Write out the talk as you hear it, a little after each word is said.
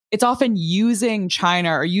it's often using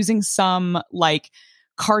China or using some like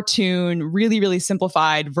cartoon, really, really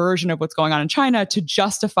simplified version of what's going on in China to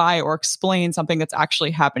justify or explain something that's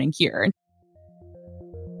actually happening here.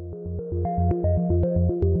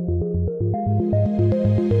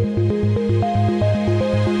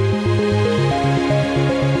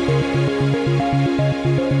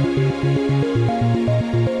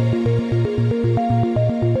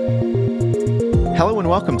 Hello and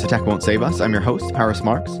welcome to Tech Won't Save Us. I'm your host, Paris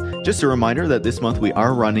Marks. Just a reminder that this month we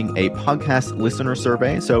are running a podcast listener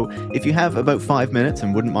survey. So if you have about 5 minutes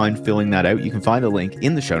and wouldn't mind filling that out, you can find the link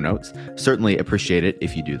in the show notes. Certainly appreciate it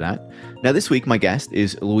if you do that. Now, this week, my guest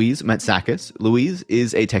is Louise Matsakis. Louise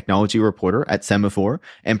is a technology reporter at Semafor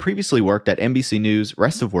and previously worked at NBC News,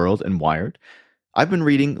 Rest of World, and Wired. I've been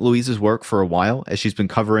reading Louise's work for a while as she's been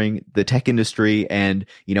covering the tech industry and,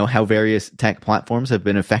 how various tech platforms have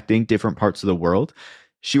been affecting different parts of the world.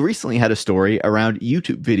 She recently had a story around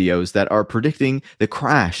YouTube videos that are predicting the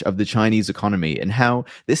crash of the Chinese economy and how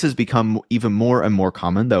this has become even more and more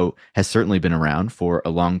common, though has certainly been around for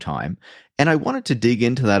a long time. And I wanted to dig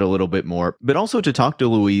into that a little bit more, but also to talk to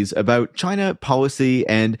Louise about China policy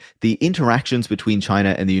and the interactions between China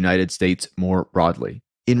and the United States more broadly.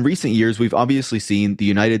 In recent years, we've obviously seen the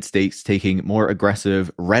United States taking more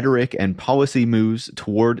aggressive rhetoric and policy moves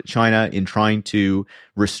toward China in trying to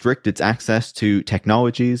restrict its access to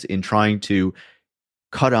technologies, in trying to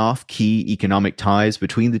cut off key economic ties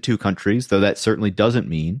between the two countries, though that certainly doesn't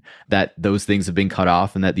mean that those things have been cut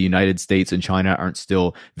off and that the United States and China aren't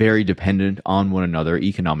still very dependent on one another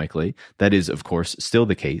economically. That is, of course, still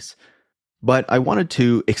the case. But I wanted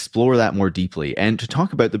to explore that more deeply and to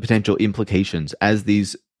talk about the potential implications as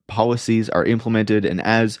these policies are implemented and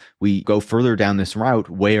as we go further down this route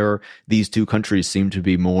where these two countries seem to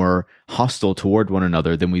be more hostile toward one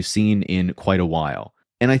another than we've seen in quite a while.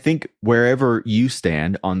 And I think wherever you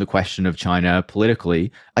stand on the question of China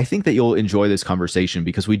politically, I think that you'll enjoy this conversation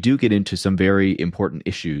because we do get into some very important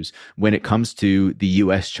issues when it comes to the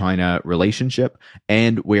US-China relationship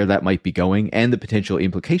and where that might be going and the potential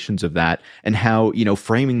implications of that and how,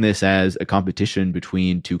 framing this as a competition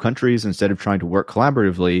between two countries instead of trying to work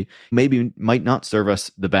collaboratively maybe might not serve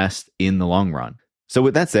us the best in the long run. So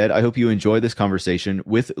with that said, I hope you enjoy this conversation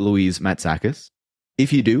with Louise Matsakis.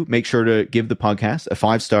 If you do, make sure to give the podcast a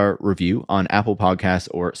 5-star review on Apple Podcasts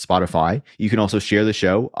or Spotify. You can also share the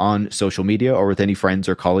show on social media or with any friends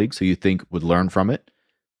or colleagues who you think would learn from it.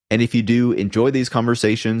 And if you do enjoy these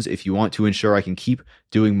conversations, if you want to ensure I can keep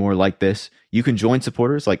doing more like this, you can join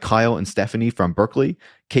supporters like Kyle and Stephanie from Berkeley,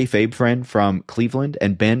 Kayfabe Friend from Cleveland,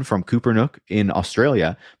 and Ben from Coopernook in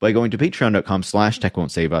Australia by going to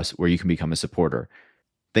patreon.com/techwon'tsavus, where you can become a supporter.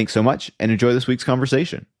 Thanks so much and enjoy this week's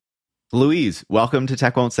conversation. Louise, welcome to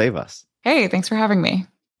Tech Won't Save Us. Hey, thanks for having me.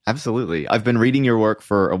 Absolutely. I've been reading your work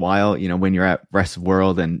for a while, when you're at Rest of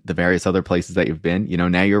World and the various other places that you've been.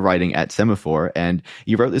 Now you're writing at Semafor, and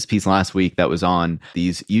you wrote this piece last week that was on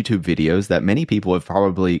these YouTube videos that many people have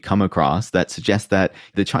probably come across that suggest that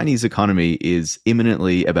the Chinese economy is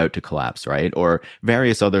imminently about to collapse, right? Or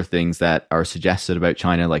various other things that are suggested about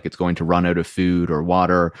China, like it's going to run out of food or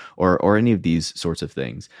water or any of these sorts of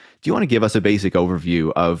things. Do you want to give us a basic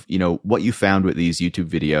overview of, what you found with these YouTube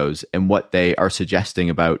videos and what they are suggesting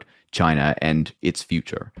about China and its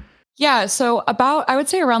future? Yeah, so I would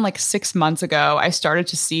say around like 6 months ago, I started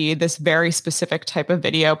to see this very specific type of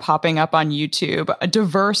video popping up on YouTube. A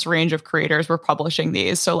diverse range of creators were publishing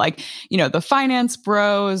these. So like, the finance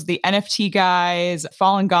bros, the NFT guys,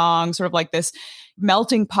 Falun Gong, sort of like this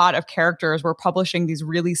melting pot of characters were publishing these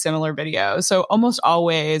really similar videos. So almost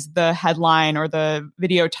always the headline or the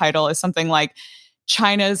video title is something like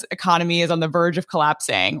China's economy is on the verge of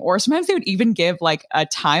collapsing. Or sometimes they would even give like a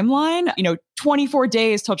timeline, 24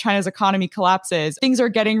 days till China's economy collapses. Things are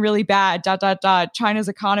getting really bad, ... China's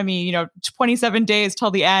economy, 27 days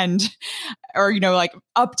till the end. Or, like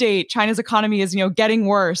update, China's economy is, getting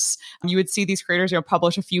worse. You would see these creators,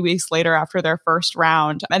 publish a few weeks later after their first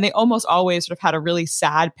round. And they almost always sort of had a really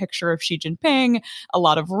sad picture of Xi Jinping, a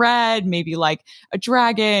lot of red, maybe like a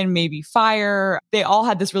dragon, maybe fire. They all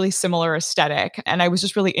had this really similar aesthetic. And I was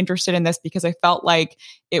just really interested in this because I felt like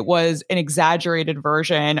it was an exaggerated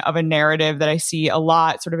version of a narrative that I see a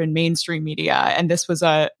lot sort of in mainstream media. And this was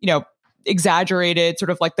a, exaggerated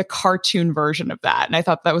sort of like the cartoon version of that. And I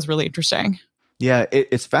thought that was really interesting. Yeah,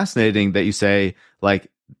 it's fascinating that you say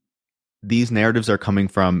like these narratives are coming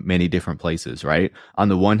from many different places, right? On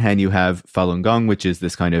the one hand, you have Falun Gong, which is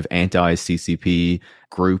this kind of anti-CCP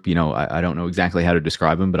group. I don't know exactly how to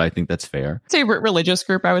describe them, but I think that's fair. It's a religious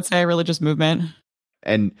group, I would say, a religious movement.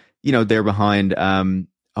 And, they're behind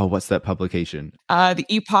Oh, what's that publication? The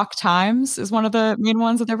Epoch Times is one of the main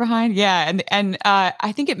ones that they're behind. Yeah, and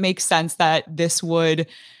I think it makes sense that this would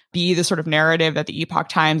be the sort of narrative that the Epoch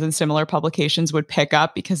Times and similar publications would pick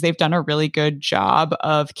up because they've done a really good job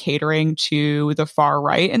of catering to the far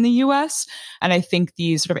right in the US. And I think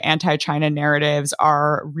these sort of anti-China narratives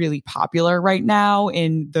are really popular right now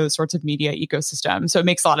in those sorts of media ecosystems. So it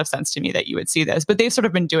makes a lot of sense to me that you would see this. But they've sort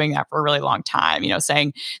of been doing that for a really long time,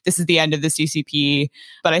 saying this is the end of the CCP.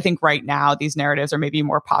 But I think right now these narratives are maybe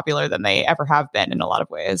more popular than they ever have been in a lot of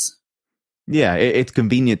ways. Yeah, it's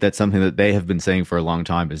convenient that something that they have been saying for a long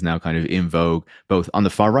time is now kind of in vogue, both on the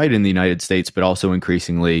far right in the United States, but also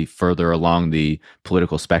increasingly further along the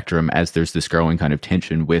political spectrum as there's this growing kind of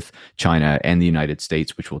tension with China and the United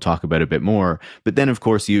States, which we'll talk about a bit more. But then, of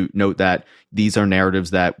course, you note that these are narratives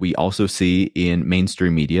that we also see in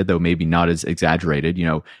mainstream media, though maybe not as exaggerated.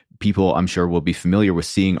 People, I'm sure, will be familiar with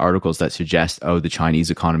seeing articles that suggest, oh, the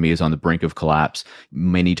Chinese economy is on the brink of collapse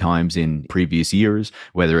many times in previous years,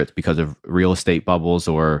 whether it's because of real estate bubbles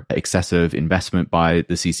or excessive investment by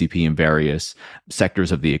the CCP in various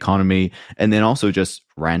sectors of the economy. And then also just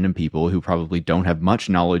random people who probably don't have much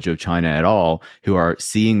knowledge of China at all, who are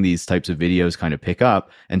seeing these types of videos kind of pick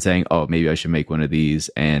up and saying, oh, maybe I should make one of these.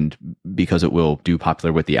 And because it will do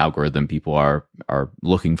popular with the algorithm, people are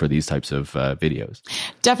looking for these types of videos.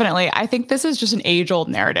 Definitely. I think this is just an age-old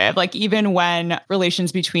narrative. Like even when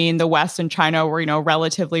relations between the West and China were,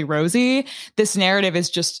 relatively rosy, this narrative is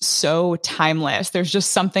just so timeless. There's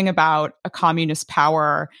just something about a communist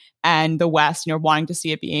power and the West, wanting to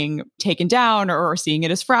see it being taken down or seeing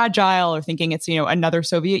it as fragile or thinking it's, another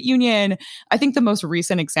Soviet Union. I think the most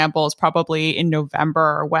recent example is probably in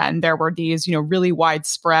November when there were these, really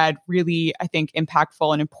widespread, really, I think,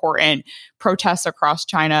 impactful and important protests across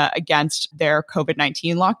China against their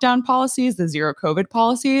COVID-19 lockdown policies, the zero COVID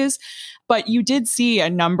policies. But you did see a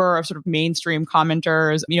number of sort of mainstream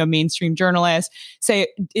commenters, mainstream journalists say,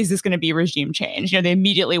 is this going to be regime change? They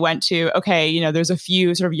immediately went to, okay, there's a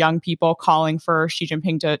few sort of young people calling for Xi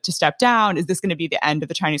Jinping to step down. Is this going to be the end of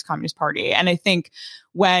the Chinese Communist Party? And I think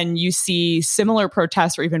when you see similar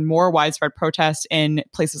protests or even more widespread protests in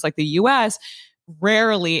places like the US,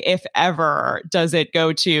 rarely, if ever, does it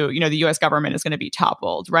go to, the US government is going to be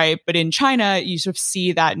toppled, right? But in China, you sort of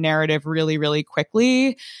see that narrative really, really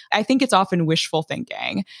quickly. I think it's often wishful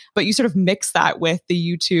thinking, but you sort of mix that with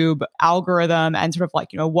the YouTube algorithm and sort of like,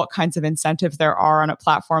 what kinds of incentives there are on a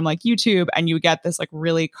platform like YouTube. And you get this like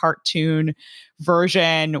really cartoon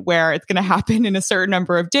version where it's going to happen in a certain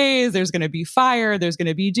number of days. There's going to be fire. There's going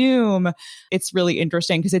to be doom. It's really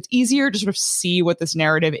interesting because it's easier to sort of see what this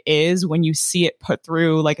narrative is when you see it put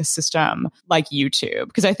through like a system like YouTube.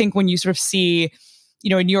 Because I think when you sort of see,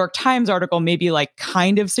 a New York Times article maybe like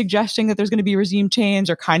kind of suggesting that there's going to be regime change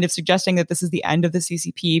or kind of suggesting that this is the end of the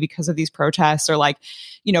CCP because of these protests or like,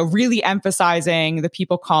 really emphasizing the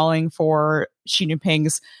people calling for Xi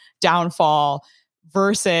Jinping's downfall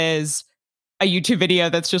versus a YouTube video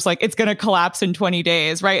that's just like, it's going to collapse in 20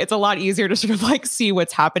 days, right? It's a lot easier to sort of like see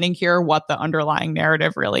what's happening here, what the underlying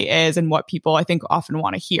narrative really is, and what people I think often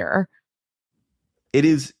want to hear. It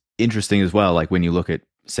is interesting as well, like when you look at,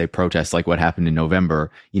 say, protests like what happened in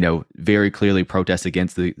November, very clearly protests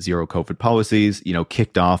against the zero COVID policies,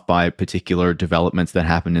 kicked off by particular developments that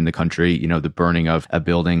happened in the country, the burning of a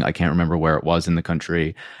building, I can't remember where it was in the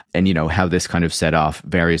country, and, how this kind of set off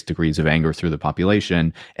various degrees of anger through the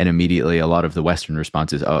population. And immediately a lot of the Western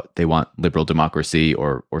response is, oh, they want liberal democracy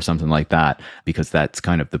or something like that, because that's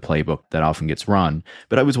kind of the playbook that often gets run.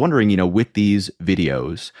 But I was wondering, with these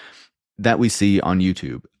videos that we see on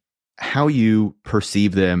YouTube, how you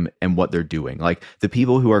perceive them and what they're doing. Like the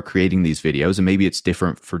people who are creating these videos, and maybe it's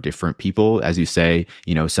different for different people. As you say,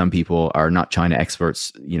 some people are not China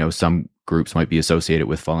experts, some groups might be associated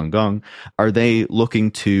with Falun Gong. Are they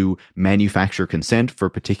looking to manufacture consent for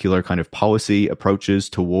particular kind of policy approaches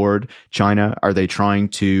toward China? Are they trying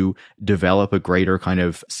to develop a greater kind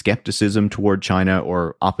of skepticism toward China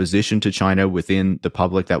or opposition to China within the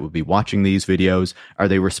public that would be watching these videos? Are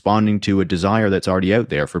they responding to a desire that's already out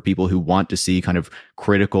there for people who want to see kind of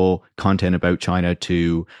critical content about China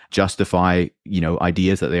to justify,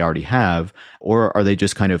 ideas that they already have? Or are they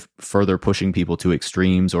just kind of further pushing people to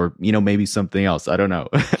extremes or, maybe something else? I don't know.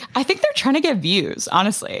 I think they're trying to get views,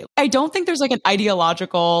 honestly. I don't think there's like an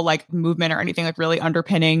ideological like movement or anything like really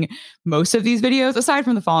underpinning most of these videos, aside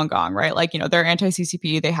from the Falun Gong, right? Like, they're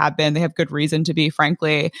anti-CCP. They have good reason to be,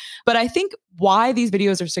 frankly. But I think why these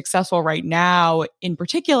videos are successful right now in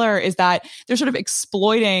particular is that they're sort of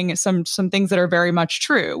exploiting some things that are very much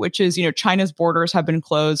true, which is, China's borders have been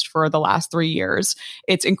closed for the last 3 years.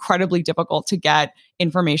 It's incredibly difficult to get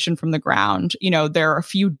information from the ground. There are a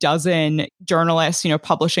few dozen journalists,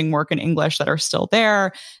 publishing work in English that are still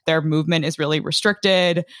there. Their movement is really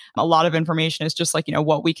restricted. A lot of information is just like,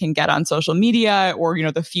 what we can get on social media or,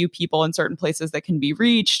 the few people in certain places that can be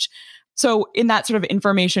reached. So in that sort of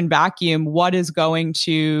information vacuum, what is going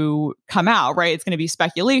to come out, right? It's going to be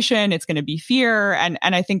speculation, it's going to be fear. And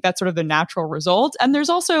I think that's sort of the natural result. And there's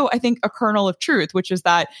also, I think, a kernel of truth, which is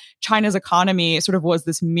that China's economy sort of was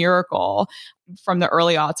this miracle from the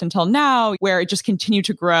early aughts until now, where it just continued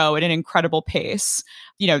to grow at an incredible pace.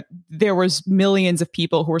 There was millions of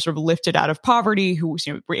people who were sort of lifted out of poverty, who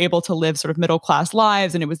were able to live sort of middle-class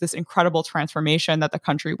lives. And it was this incredible transformation that the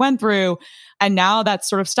country went through. And now that's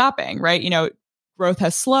sort of stopping, right? Growth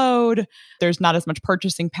has slowed. There's not as much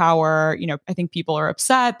purchasing power. I think people are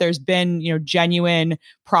upset. There's been, genuine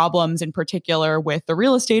problems in particular with the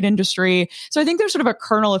real estate industry. So I think there's sort of a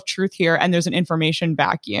kernel of truth here and there's an information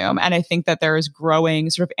vacuum. And I think that there is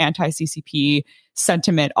growing sort of anti-CCP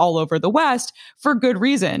sentiment all over the West for good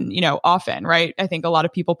reason, often, right? I think a lot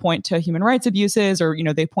of people point to human rights abuses or,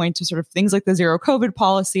 they point to sort of things like the zero COVID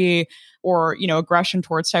policy or, aggression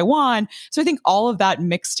towards Taiwan. So I think all of that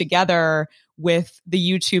mixed together with the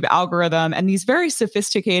YouTube algorithm and these very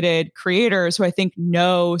sophisticated creators who I think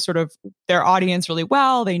know sort of their audience really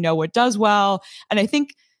well. They know what does well. And I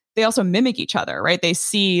think they also mimic each other, right? They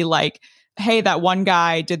see like, hey, that one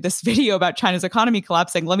guy did this video about China's economy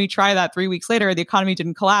collapsing. Let me try that 3 weeks later. The economy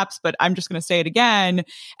didn't collapse, but I'm just going to say it again.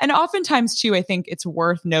 And oftentimes too, I think it's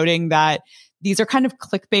worth noting that these are kind of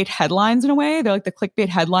clickbait headlines in a way. They're like the clickbait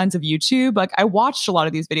headlines of YouTube. Like I watched a lot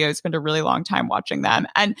of these videos, spent a really long time watching them.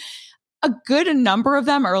 And a good number of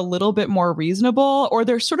them are a little bit more reasonable, or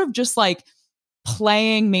they're sort of just like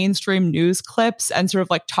playing mainstream news clips and sort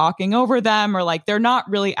of like talking over them, or like they're not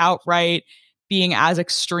really outright being as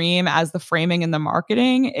extreme as the framing and the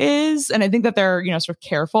marketing is. And I think that they're, sort of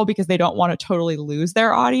careful because they don't want to totally lose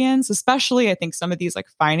their audience, especially I think some of these like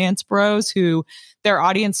finance bros who their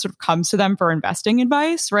audience sort of comes to them for investing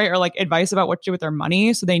advice, right? Or like advice about what to do with their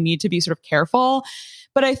money. So they need to be sort of careful.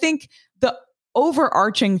 But I think the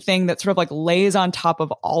overarching thing that sort of like lays on top of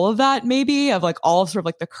all of that, maybe of like all of sort of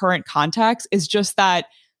like the current context, is just that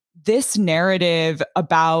this narrative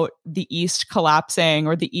about the East collapsing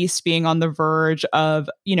or the East being on the verge of,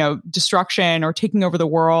 destruction or taking over the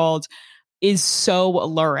world is so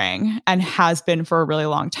alluring and has been for a really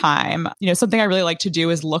long time. Something I really like to do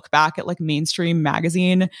is look back at like mainstream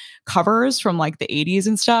magazine covers from like the 80s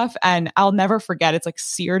and stuff. And I'll never forget, it's like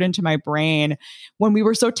seared into my brain. When we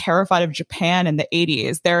were so terrified of Japan in the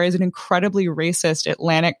 80s, there is an incredibly racist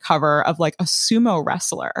Atlantic cover of like a sumo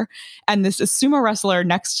wrestler. And this is sumo wrestler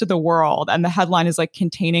next to the world. And the headline is like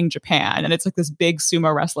containing Japan. And it's like this big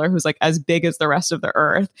sumo wrestler who's like as big as the rest of the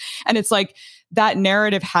earth. And it's like, that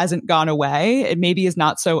narrative hasn't gone away. It maybe is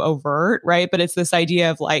not so overt, right? But it's this idea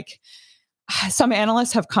of like, some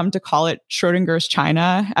analysts have come to call it Schrodinger's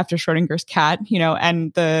China after Schrodinger's cat,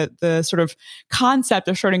 and the sort of concept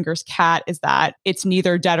of Schrodinger's cat is that it's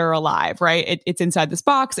neither dead or alive, right? It's inside this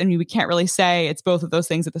box and we can't really say it's both of those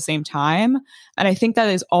things at the same time. And I think that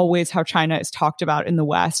is always how China is talked about in the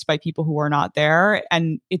West by people who are not there.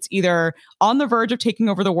 And it's either on the verge of taking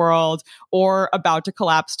over the world or about to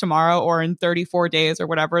collapse tomorrow or in 34 days or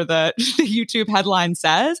whatever the YouTube headline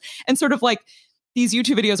says. And sort of like, these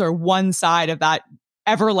YouTube videos are one side of that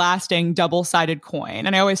everlasting double-sided coin.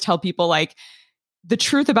 And I always tell people like, the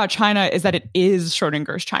truth about China is that it is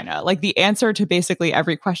Schrodinger's China. Like the answer to basically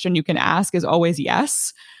every question you can ask is always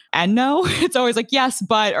yes and no. It's always like yes,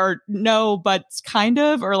 but, or no, but kind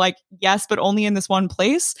of, or like yes, but only in this one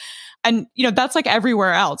place. And, that's like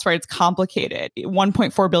everywhere else, right? It's complicated.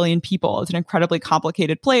 1.4 billion people. It's an incredibly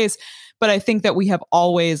complicated place. But I think that we have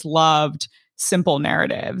always loved simple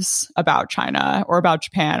narratives about China or about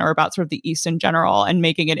Japan or about sort of the East in general, and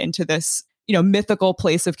making it into this, mythical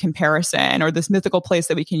place of comparison or this mythical place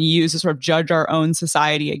that we can use to sort of judge our own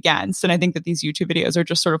society against. And I think that these YouTube videos are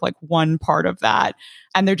just sort of like one part of that.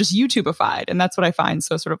 And they're just YouTubeified. And that's what I find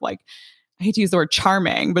so sort of like, I hate to use the word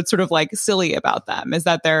charming, but sort of like silly about them, is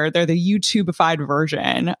that they're the YouTubeified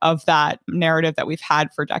version of that narrative that we've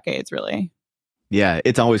had for decades, really. Yeah,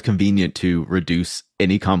 it's always convenient to reduce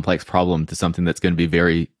any complex problem to something that's going to be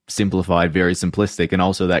very simplified, very simplistic, and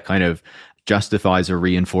also that kind of justifies or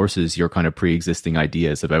reinforces your kind of pre-existing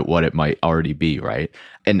ideas about what it might already be, right?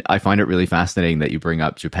 And I find it really fascinating that you bring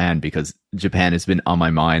up Japan, because Japan has been on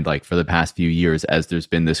my mind like for the past few years as there's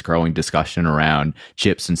been this growing discussion around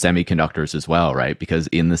chips and semiconductors as well, right? Because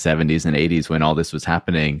in the 70s and 80s when all this was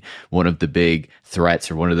happening, one of the big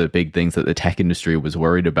threats or one of the big things that the tech industry was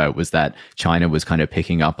worried about was that China was kind of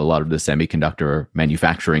picking up a lot of the semiconductor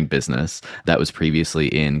manufacturing business that was previously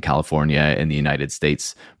in California and the United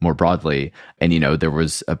States more broadly. And, there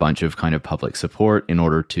was a bunch of kind of public support in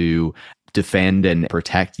order to defend and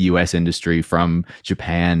protect US industry from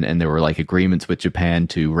Japan. And there were like agreements with Japan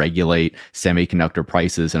to regulate semiconductor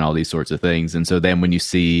prices and all these sorts of things. And so then when you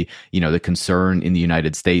see, the concern in the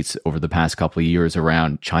United States over the past couple of years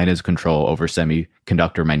around China's control over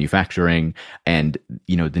semiconductor manufacturing and,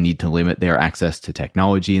 the need to limit their access to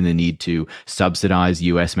technology and the need to subsidize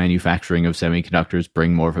US manufacturing of semiconductors,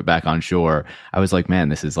 bring more of it back onshore, I was like, man,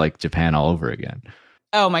 this is like Japan all over again.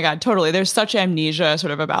 Oh my God, totally. There's such amnesia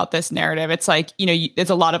sort of about this narrative. It's like, it's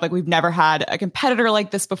a lot of like, we've never had a competitor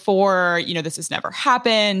like this before. This has never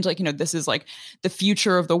happened. Like, this is like the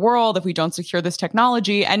future of the world if we don't secure this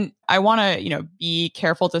technology. And I want to, be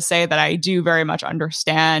careful to say that I do very much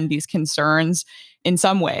understand these concerns in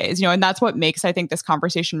some ways, and that's what makes, I think, this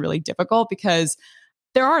conversation really difficult, because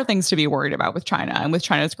there are things to be worried about with China and with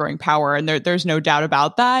China's growing power. And there's no doubt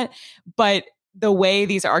about that. But the way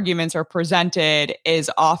these arguments are presented is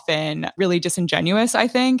often really disingenuous, I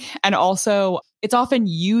think. And also, it's often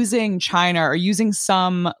using China or using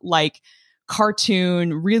some like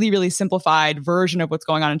cartoon, really, really simplified version of what's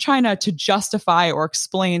going on in China to justify or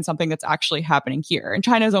explain something that's actually happening here. And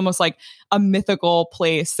China is almost like a mythical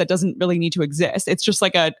place that doesn't really need to exist. It's just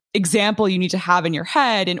like an example you need to have in your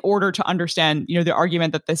head in order to understand, the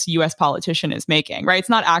argument that this US politician is making, right? It's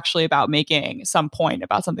not actually about making some point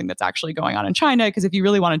about something that's actually going on in China, because if you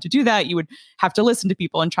really wanted to do that, you would have to listen to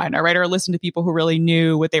people in China, right? Or listen to people who really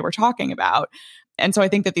knew what they were talking about. And so I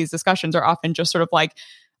think that these discussions are often just sort of like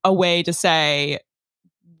a way to say,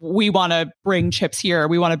 we want to bring chips here,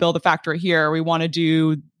 we want to build a factory here, we want to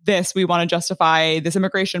do this, we want to justify this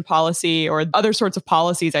immigration policy or other sorts of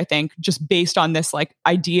policies, I think, just based on this like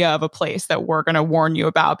idea of a place that we're going to warn you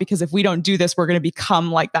about, because if we don't do this, we're going to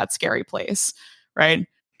become like that scary place, right?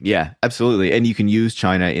 Yeah, absolutely. And you can use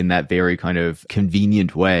China in that very kind of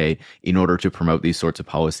convenient way in order to promote these sorts of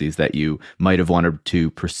policies that you might have wanted to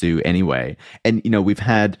pursue anyway. And, we've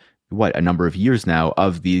had a number of years now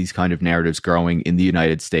of these kind of narratives growing in the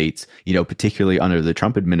United States, particularly under the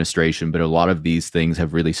Trump administration. But a lot of these things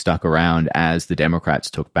have really stuck around as the Democrats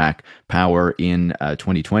took back power in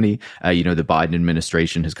 2020. The Biden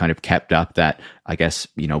administration has kind of kept up that, I guess,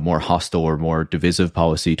 more hostile or more divisive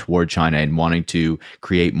policy toward China and wanting to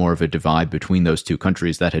create more of a divide between those two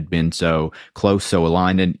countries that had been so close, so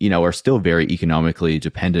aligned, and, are still very economically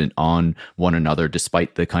dependent on one another,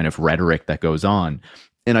 despite the kind of rhetoric that goes on.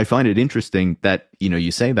 And I find it interesting that,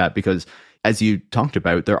 you say that, because as you talked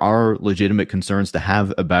about, there are legitimate concerns to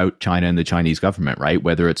have about China and the Chinese government, right?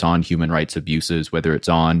 Whether it's on human rights abuses, whether it's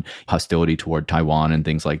on hostility toward Taiwan and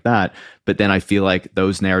things like that. But then I feel like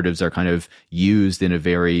those narratives are kind of used in a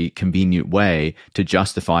very convenient way to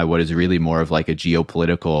justify what is really more of like a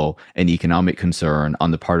geopolitical and economic concern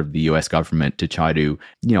on the part of the US government to try to,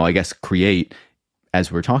 I guess, create,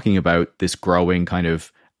 as we're talking about, this growing kind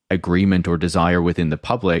of agreement or desire within the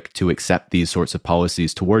public to accept these sorts of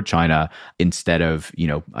policies toward China instead of,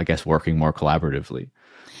 I guess, working more collaboratively.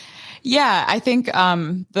 Yeah, I think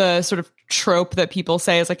the sort of trope that people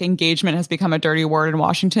say is like engagement has become a dirty word in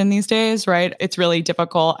Washington these days, right? It's really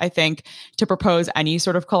difficult, I think, to propose any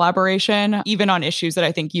sort of collaboration, even on issues that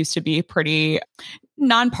I think used to be pretty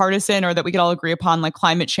nonpartisan or that we could all agree upon, like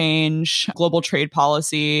climate change, global trade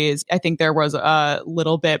policies. I think there was a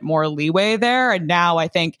little bit more leeway there. And now I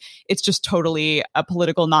think it's just totally a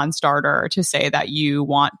political non-starter to say that you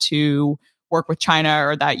want to work with China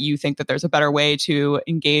or that you think that there's a better way to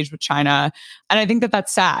engage with China. And I think that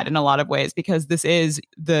that's sad in a lot of ways, because this is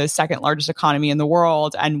the second largest economy in the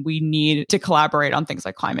world and we need to collaborate on things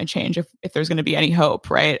like climate change if there's going to be any hope,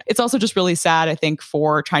 right? It's also just really sad, I think,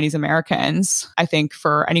 for Chinese Americans. I think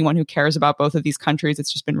for anyone who cares about both of these countries,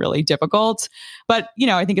 it's just been really difficult. But,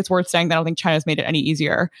 I think it's worth saying that I don't think China's made it any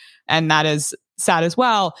easier. And that is sad as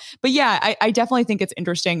well. But yeah, I definitely think it's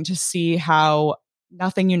interesting to see how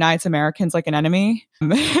nothing unites Americans like an enemy.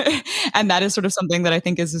 And that is sort of something that I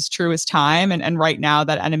think is as true as time. And right now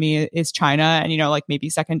that enemy is China and, like maybe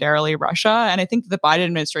secondarily Russia. And I think the Biden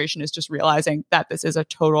administration is just realizing that this is a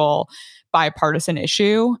total bipartisan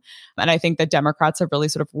issue. And I think that Democrats have really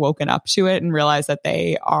sort of woken up to it and realized that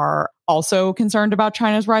they are also concerned about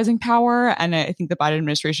China's rising power. And I think the Biden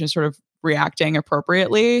administration is sort of reacting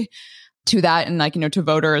appropriately to that and like, to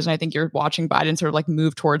voters. And I think you're watching Biden sort of like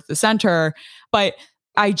move towards the center. But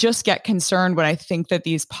I just get concerned when I think that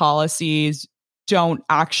these policies don't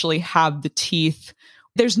actually have the teeth.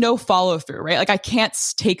 There's no follow through, right? Like I can't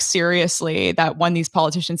take seriously that when these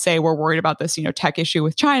politicians say we're worried about this, tech issue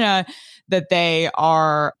with China, that they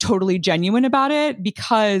are totally genuine about it,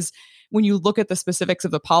 because when you look at the specifics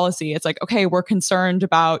of the policy, it's like, okay, we're concerned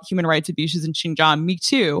about human rights abuses in Xinjiang. Me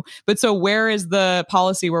too. But so where is the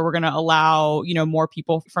policy where we're going to allow, more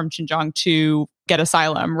people from Xinjiang to get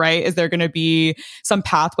asylum, right? Is there going to be some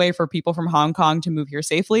pathway for people from Hong Kong to move here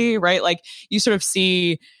safely, right? Like you sort of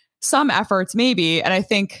see some efforts maybe. And I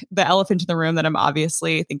think the elephant in the room that I'm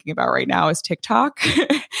obviously thinking about right now is TikTok.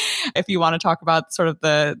 If you want to talk about sort of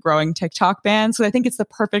the growing TikTok ban. So I think it's the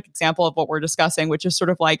perfect example of what we're discussing, which is sort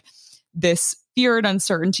of like this fear and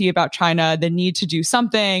uncertainty about China, the need to do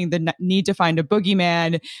something, the need to find a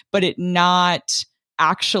boogeyman, but it not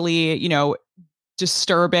actually,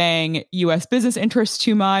 disturbing US business interests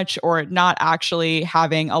too much, or not actually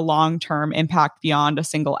having a long-term impact beyond a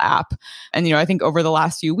single app. And, I think over the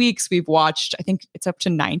last few weeks, we've watched, I think it's up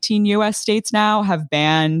to 19 US states now have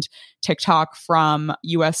banned TikTok from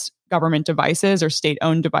US government devices or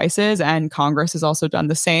state-owned devices, and Congress has also done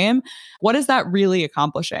the same. What is that really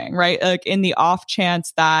accomplishing, right? Like in the off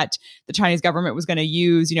chance that the Chinese government was going to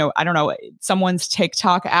use, I don't know, someone's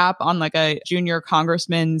TikTok app on like a junior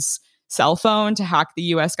congressman's cell phone to hack the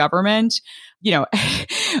US government,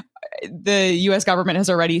 the US government has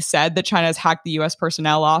already said that China has hacked the US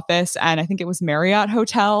personnel office, and I think it was Marriott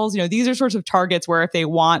hotels. These are sorts of targets where if they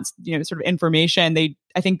want, sort of information,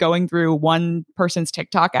 I think going through one person's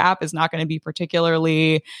TikTok app is not going to be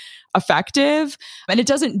particularly effective. And it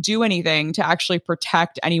doesn't do anything to actually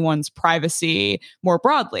protect anyone's privacy more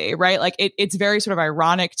broadly, right? Like it's very sort of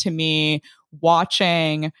ironic to me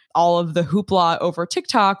watching all of the hoopla over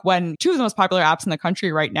TikTok when two of the most popular apps in the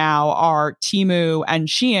country right now are Temu and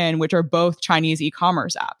Shein, which are both Chinese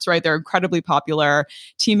e-commerce apps, right? They're incredibly popular.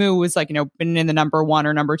 Temu was like, been in the number 1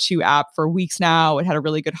 or number 2 app for weeks now. It had a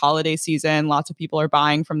really good holiday season. Lots of people are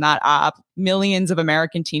buying from that app. Millions of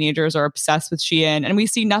American teenagers are obsessed with Shein, and we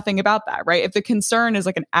see nothing about that, right? If the concern is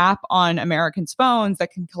like an app on Americans' phones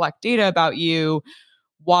that can collect data about you,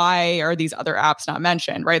 why are these other apps not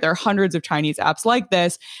mentioned, right? There are hundreds of Chinese apps like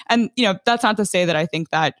this. And, that's not to say that I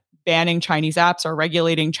think that banning Chinese apps or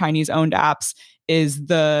regulating Chinese owned apps is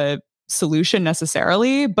the solution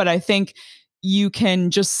necessarily. But I think you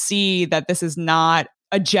can just see that this is not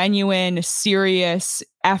a genuine, serious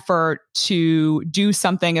effort to do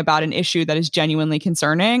something about an issue that is genuinely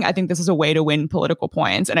concerning. I think this is a way to win political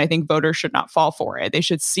points. And I think voters should not fall for it. They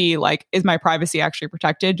should see, like, is my privacy actually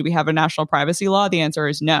protected? Do we have a national privacy law? The answer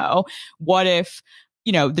is no. What if,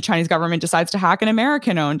 the Chinese government decides to hack an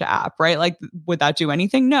American-owned app, right? Like, would that do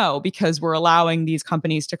anything? No, because we're allowing these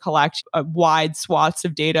companies to collect wide swaths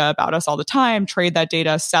of data about us all the time, trade that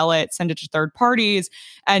data, sell it, send it to third parties.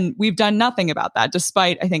 And we've done nothing about that,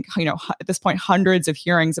 despite, I think, at this point, hundreds of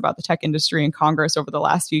hearings about the tech industry in Congress over the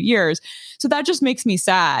last few years. So that just makes me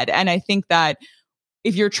sad. And I think that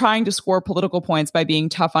if you're trying to score political points by being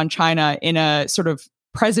tough on China in a sort of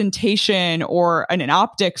presentation or in an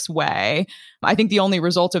optics way, I think the only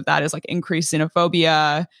result of that is like increased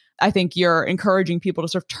xenophobia. I think you're encouraging people to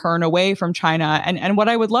sort of turn away from China. And what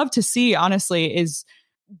I would love to see, honestly, is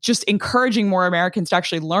just encouraging more Americans to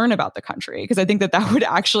actually learn about the country, because I think that would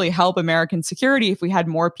actually help American security if we had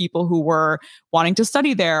more people who were wanting to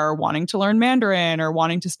study there, or wanting to learn Mandarin, or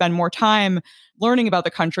wanting to spend more time learning about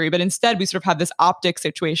the country. But instead, we sort of have this optic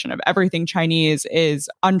situation of everything Chinese is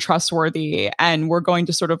untrustworthy, and we're going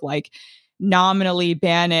to sort of like nominally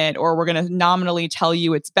ban it, or we're going to nominally tell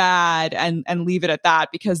you it's bad and leave it at that,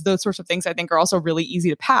 because those sorts of things I think are also really easy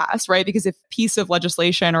to pass, right? Because if a piece of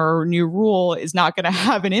legislation or a new rule is not going to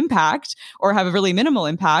have an impact or have a really minimal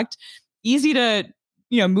impact, easy to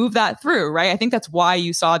move that through, right? I think that's why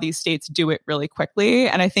you saw these states do it really quickly.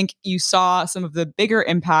 And I think you saw some of the bigger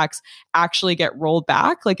impacts actually get rolled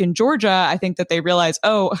back. Like in Georgia, I think that they realized,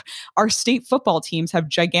 oh, our state football teams have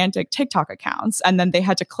gigantic TikTok accounts. And then they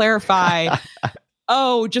had to clarify,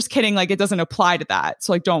 oh, just kidding. Like, it doesn't apply to that.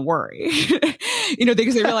 So like, don't worry,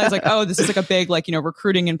 because they realized like, oh, this is like a big, like,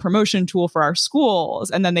 recruiting and promotion tool for our schools.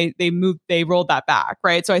 And then they rolled that back.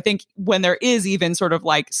 Right. So I think when there is even sort of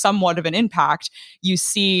like somewhat of an impact, you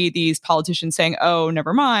see these politicians saying, oh,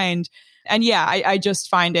 never mind. And yeah, I just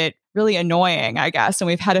find it really annoying, I guess. And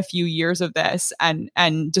we've had a few years of this. And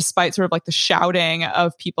despite sort of like the shouting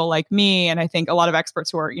of people like me, and I think a lot of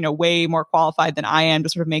experts who are, way more qualified than I am to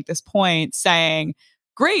sort of make this point, saying,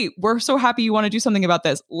 great, we're so happy you want to do something about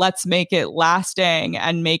this. Let's make it lasting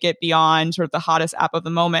and make it beyond sort of the hottest app of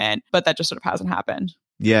the moment. But that just sort of hasn't happened.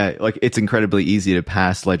 Yeah, like it's incredibly easy to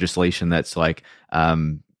pass legislation that's like,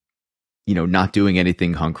 not doing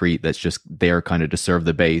anything concrete, that's just there kind of to serve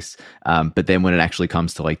the base. But then when it actually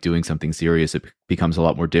comes to like doing something serious, it becomes a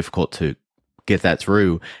lot more difficult to get that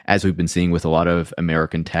through, as we've been seeing with a lot of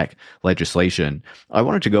American tech legislation. I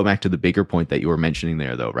wanted to go back to the bigger point that you were mentioning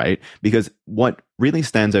there, though, right? Because what really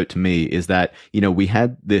stands out to me is that, we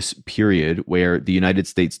had this period where the United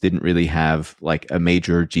States didn't really have like a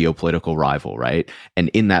major geopolitical rival, right? And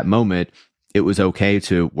in that moment, it was okay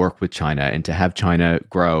to work with China and to have China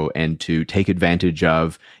grow and to take advantage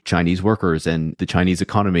of Chinese workers and the Chinese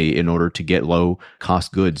economy in order to get low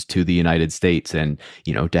cost goods to the United States, and,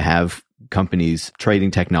 to have companies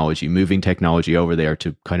trading technology, moving technology over there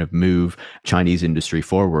to kind of move Chinese industry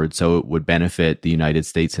forward so it would benefit the United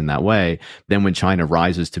States in that way. Then when China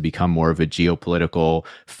rises to become more of a geopolitical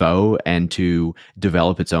foe and to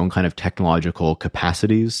develop its own kind of technological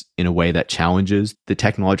capacities in a way that challenges the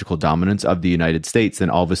technological dominance of the United States, then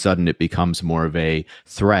all of a sudden it becomes more of a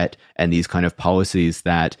threat. And these kind of policies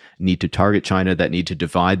that need to target China, that need to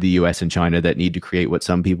divide the US and China, that need to create what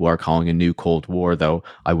some people are calling a new Cold War, though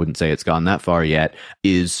I wouldn't say it's gone that far yet,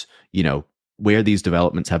 is, where these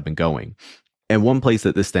developments have been going. And one place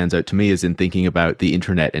that this stands out to me is in thinking about the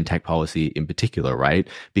internet and tech policy in particular, right?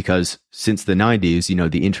 Because since the 90s,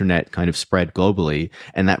 the internet kind of spread globally,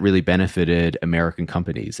 and that really benefited American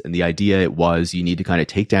companies. And the idea was you need to kind of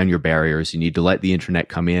take down your barriers, you need to let the internet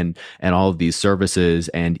come in and all of these services,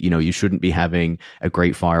 and, you shouldn't be having a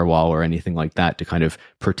great firewall or anything like that to kind of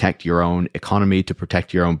protect your own economy, to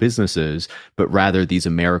protect your own businesses, but rather these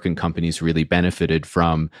American companies really benefited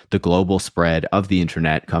from the global spread of the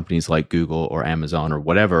internet, companies like Google or Amazon or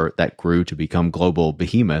whatever that grew to become global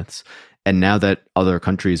behemoths. And now that other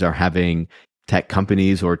countries are having tech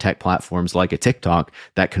companies or tech platforms like a TikTok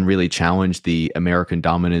that can really challenge the American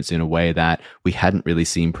dominance in a way that we hadn't really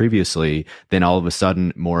seen previously, then all of a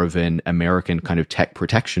sudden more of an American kind of tech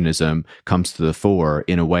protectionism comes to the fore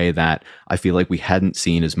in a way that I feel like we hadn't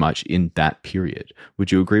seen as much in that period.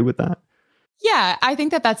 Would you agree with that? Yeah, I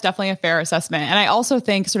think that that's definitely a fair assessment. And I also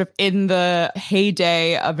think sort of in the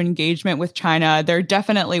heyday of engagement with China, there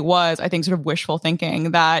definitely was, I think, sort of wishful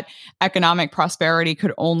thinking that economic prosperity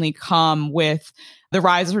could only come with the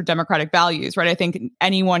rise of democratic values, right? I think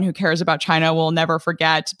anyone who cares about China will never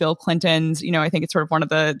forget Bill Clinton's, I think it's sort of one of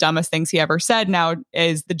the dumbest things he ever said now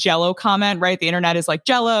is the Jell-O comment, right? The internet is like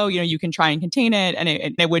Jell-O, you can try and contain it and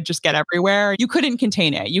it would just get everywhere. You couldn't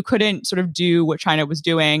contain it. You couldn't sort of do what China was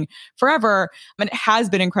doing forever. I mean, it has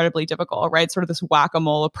been incredibly difficult, right? Sort of this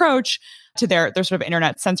whack-a-mole approach to their sort of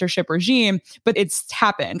internet censorship regime, but it's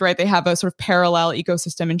happened, right? They have a sort of parallel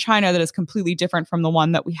ecosystem in China that is completely different from the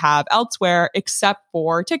one that we have elsewhere, except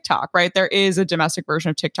for TikTok, right? There is a domestic version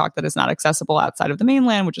of TikTok that is not accessible outside of the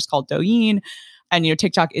mainland, which is called Douyin. And,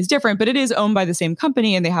 TikTok is different, but it is owned by the same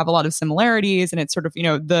company and they have a lot of similarities. And it's sort of,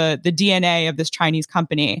 the DNA of this Chinese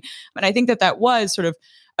company. And I think that was sort of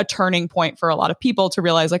a turning point for a lot of people to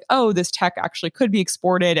realize like, oh, this tech actually could be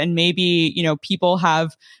exported and maybe, people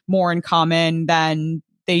have more in common than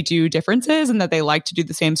they do differences and that they like to do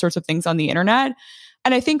the same sorts of things on the internet.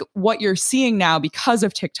 And I think what you're seeing now because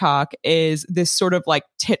of TikTok is this sort of like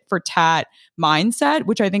tit for tat mindset,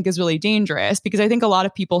 which I think is really dangerous because I think a lot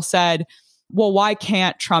of people said, well, why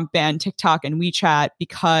can't Trump ban TikTok and WeChat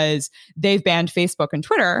because they've banned Facebook and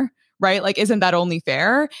Twitter? Right? Like, isn't that only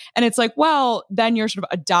fair? And it's like, well, then you're sort of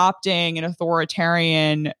adopting an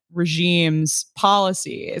authoritarian regime's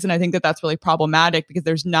policies. And I think that that's really problematic because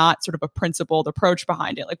there's not sort of a principled approach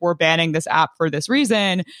behind it. Like, we're banning this app for this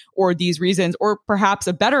reason or these reasons, or perhaps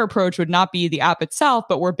a better approach would not be the app itself,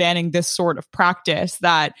 but we're banning this sort of practice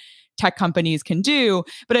that tech companies can do.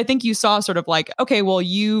 But I think you saw sort of like, okay, well,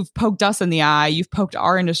 you've poked us in the eye, you've poked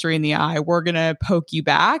our industry in the eye, we're going to poke you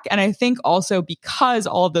back. And I think also because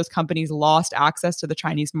all of those companies lost access to the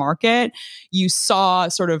Chinese market, you saw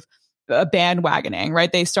sort of a bandwagoning,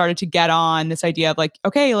 right? They started to get on this idea of like,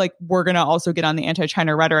 okay, like we're going to also get on the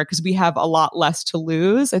anti-China rhetoric because we have a lot less to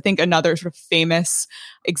lose. I think another sort of famous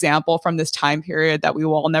example from this time period that we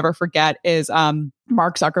will never forget is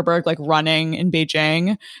Mark Zuckerberg like running in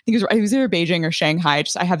Beijing. I think it was either Beijing or Shanghai.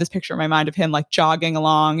 I have this picture in my mind of him like jogging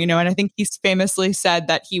along, and I think he's famously said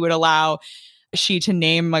that he would allow Xi to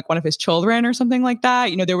name like one of his children or something like that.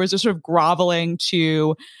 There was a sort of groveling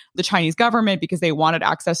to the Chinese government because they wanted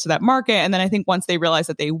access to that market. And then I think once they realized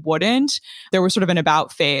that they wouldn't, there was sort of an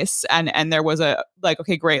about face and there was a like,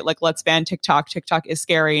 okay, great, like let's ban TikTok. TikTok is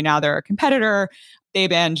scary. Now they're a competitor. They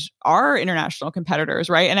banned our international competitors,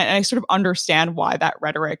 right? And I sort of understand why that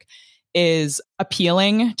rhetoric is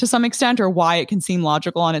appealing to some extent or why it can seem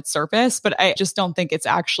logical on its surface, but I just don't think it's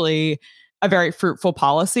actually a very fruitful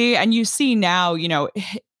policy. And you see now,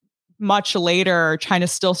 much later, China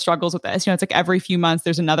still struggles with this. It's like every few months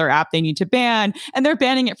there's another app they need to ban, and they're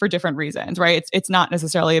banning it for different reasons, right? It's not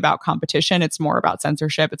necessarily about competition. It's more about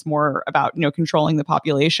censorship. It's more about, controlling the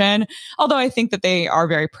population. Although I think that they are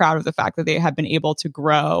very proud of the fact that they have been able to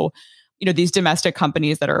grow these domestic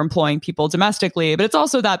companies that are employing people domestically, but it's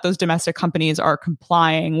also that those domestic companies are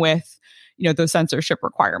complying with, those censorship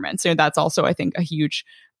requirements. That's also, I think, a huge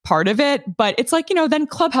part of it. But it's like, then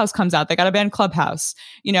Clubhouse comes out. They got to ban Clubhouse.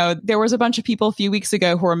 There was a bunch of people a few weeks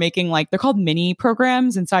ago who were making they're called mini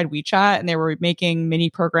programs inside WeChat, and they were making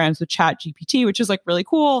mini programs with ChatGPT, which is like really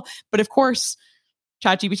cool. But of course,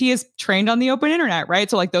 ChatGPT is trained on the open internet, right?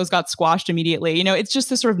 So those got squashed immediately. It's just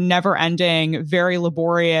this sort of never ending, very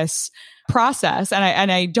laborious process.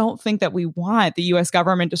 And I don't think that we want the US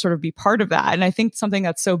government to sort of be part of that. And I think something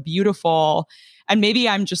that's so beautiful, and maybe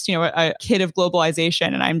I'm just, a kid of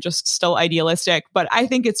globalization and I'm just still idealistic, but I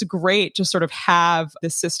think it's great to sort of have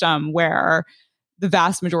this system where the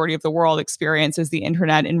vast majority of the world experiences the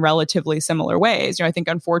internet in relatively similar ways. I think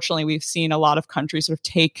unfortunately we've seen a lot of countries sort of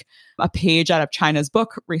take a page out of China's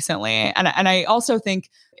book recently. And I also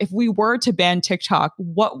think if we were to ban TikTok,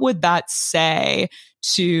 what would that say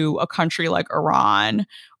to a country like Iran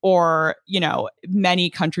or,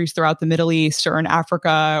 many countries throughout the Middle East or in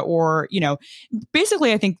Africa or,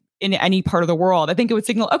 basically I think in any part of the world? I think it would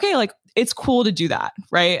signal, okay, it's cool to do that,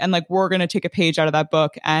 right? And we're going to take a page out of that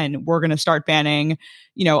book and we're going to start banning,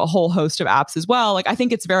 a whole host of apps as well. I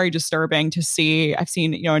think it's very disturbing to see. I've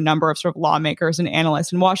seen, a number of sort of lawmakers and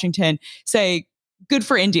analysts in Washington say, good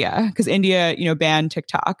for India, because India, banned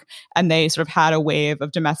TikTok and they sort of had a wave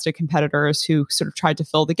of domestic competitors who sort of tried to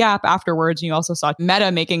fill the gap afterwards. And you also saw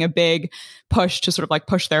Meta making a big push to sort of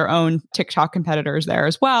push their own TikTok competitors there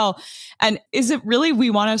as well. And is it really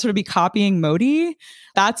we want to sort of be copying Modi?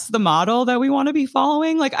 That's the model that we want to be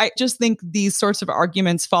following? I just think these sorts of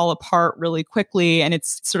arguments fall apart really quickly. And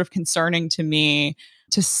it's sort of concerning to me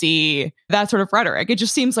to see that sort of rhetoric. It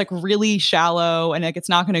just seems really shallow and it's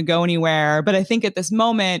not going to go anywhere. But I think at this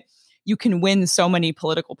moment, you can win so many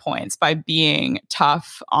political points by being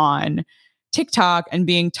tough on TikTok and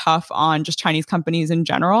being tough on just Chinese companies in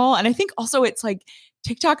general. And I think also it's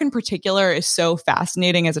TikTok in particular is so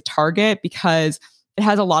fascinating as a target because it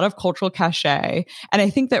has a lot of cultural cachet. And I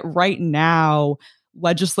think that right now,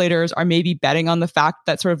 legislators are maybe betting on the fact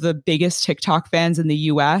that sort of the biggest TikTok fans in the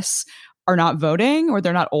US are not voting or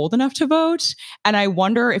they're not old enough to vote. And I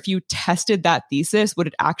wonder if you tested that thesis, would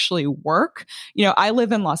it actually work? I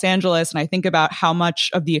live in Los Angeles and I think about how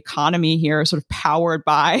much of the economy here is sort of powered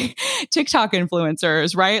by TikTok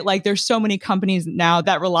influencers, right? There's so many companies now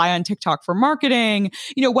that rely on TikTok for marketing,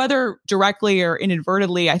 whether directly or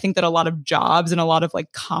inadvertently. I think that a lot of jobs and a lot of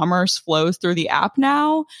commerce flows through the app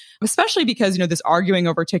now, especially because, this arguing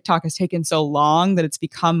over TikTok has taken so long that it's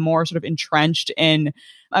become more sort of entrenched in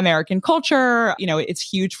American culture. It's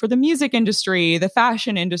huge for the music industry, the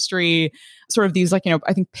fashion industry, sort of these I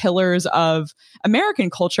think pillars of American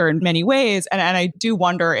culture in many ways. And I do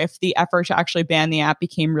wonder if the effort to actually ban the app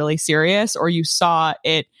became really serious or you saw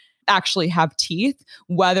it actually have teeth,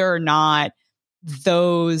 whether or not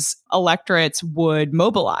those electorates would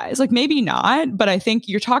mobilize. Maybe not, but I think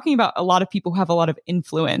you're talking about a lot of people who have a lot of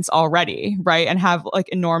influence already, right? And have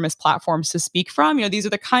enormous platforms to speak from. These are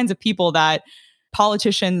the kinds of people that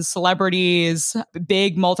politicians, celebrities,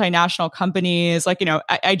 big multinational companies,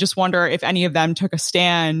 I just wonder if any of them took a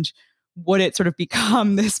stand, would it sort of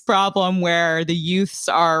become this problem where the youths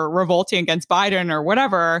are revolting against Biden or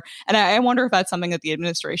whatever? And I wonder if that's something that the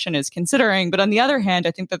administration is considering. But on the other hand,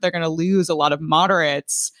 I think that they're going to lose a lot of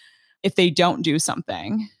moderates if they don't do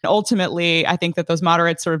something. Ultimately, I think that those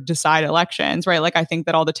moderates sort of decide elections, right? I think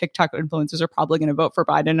that all the TikTok influencers are probably going to vote for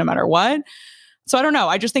Biden no matter what. So I don't know.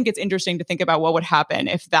 I just think it's interesting to think about what would happen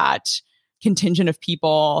if that contingent of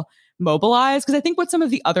people mobilize. Because I think what some of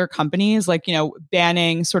the other companies,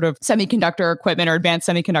 banning sort of semiconductor equipment or advanced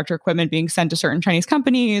semiconductor equipment being sent to certain Chinese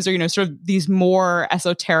companies or, sort of these more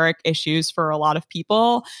esoteric issues for a lot of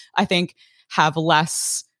people, I think have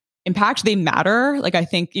less impact. They matter. I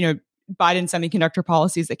think, Biden semiconductor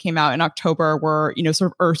policies that came out in October were,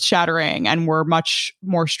 sort of earth shattering and were much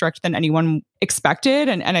more strict than anyone expected.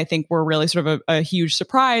 And I think were really sort of a huge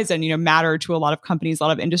surprise and, mattered to a lot of companies, a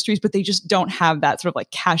lot of industries, but they just don't have that sort of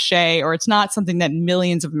like cachet, or it's not something that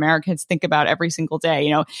millions of Americans think about every single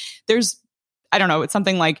day. There's, I don't know, it's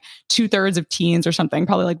something like 2/3 of teens or something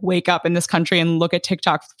probably like wake up in this country and look at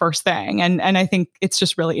TikTok first thing. And I think it's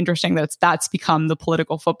just really interesting that that's become the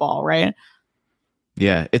political football, right?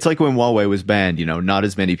 Yeah, it's like when Huawei was banned, not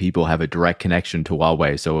as many people have a direct connection to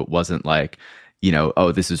Huawei. So it wasn't like,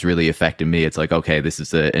 oh, this is really affecting me. It's like, okay, this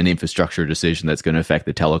is an infrastructure decision that's going to affect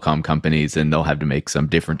the telecom companies, and they'll have to make some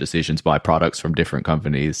different decisions, buy products from different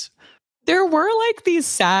companies. There were like these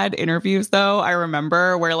sad interviews though, I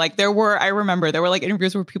remember, where like there were like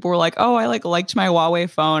interviews where people were like, oh, I liked my Huawei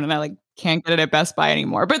phone and I can't get it at Best Buy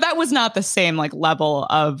anymore. But that was not the same like level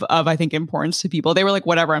of I think importance to people. They were like,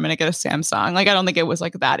 whatever, I'm gonna get a Samsung. Like I don't think it was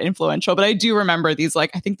like that influential. But I do remember these,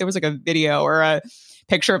 like, I think there was like a video or a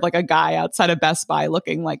picture of like a guy outside of Best Buy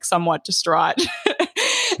looking like somewhat distraught.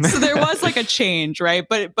 So there was like a change, right?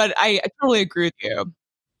 But I totally agree with you.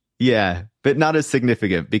 Yeah, but not as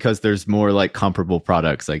significant because there's more like comparable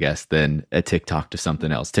products, I guess, than a TikTok to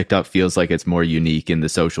something else. TikTok feels like it's more unique in the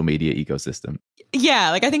social media ecosystem.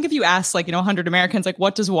 Yeah, like I think if you ask 100 Americans, like,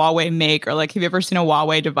 what does Huawei make? Or like, have you ever seen a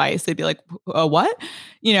Huawei device? They'd be like, what?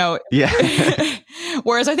 Yeah.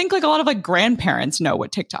 Whereas I think like a lot of like grandparents know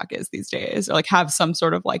what TikTok is these days, or like have some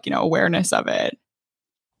sort of like, awareness of it.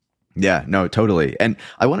 Yeah, no, totally. And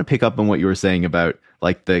I want to pick up on what you were saying about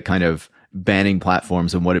like the kind of banning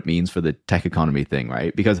platforms and what it means for the tech economy thing,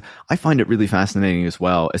 right? Because I find it really fascinating as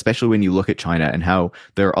well, especially when you look at China and how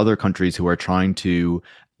there are other countries who are trying to,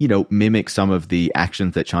 mimic some of the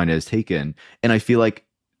actions that China has taken. And I feel like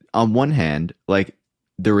on one hand, like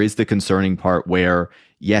there is the concerning part where,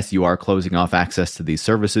 yes, you are closing off access to these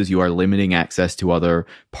services. You are limiting access to other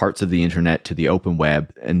parts of the internet, to the open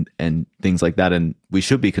web and things like that. And we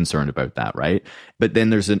should be concerned about that, right? But then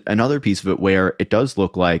there's another piece of it where it does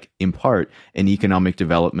look like, in part, an economic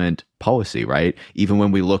development policy, right? Even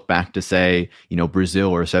when we look back to, say, Brazil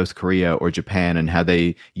or South Korea or Japan and how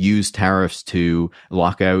they use tariffs to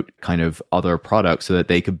lock out kind of other products so that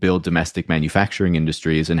they could build domestic manufacturing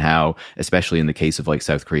industries, and how, especially in the case of like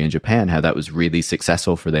South Korea and Japan, how that was really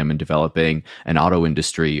successful for them in developing an auto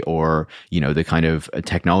industry or, the kind of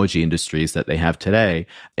technology industries that they have today.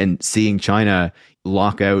 And seeing China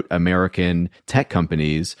lock out American tech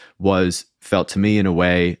companies felt to me in a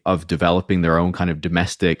way of developing their own kind of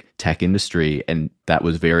domestic tech industry. And that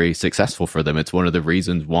was very successful for them. It's one of the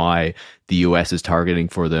reasons why the US is targeting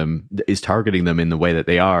them in the way that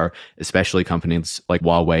they are, especially companies like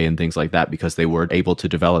Huawei and things like that, because they were able to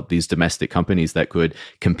develop these domestic companies that could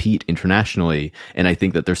compete internationally. And I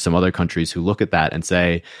think that there's some other countries who look at that and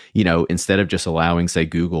say, instead of just allowing, say,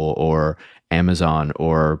 Google or Amazon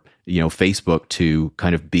or Facebook to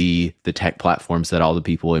kind of be the tech platforms that all the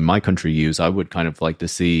people in my country use, I would kind of like to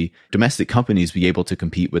see domestic companies be able to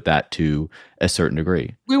compete with that to a certain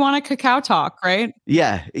degree. We want a cacao talk, right?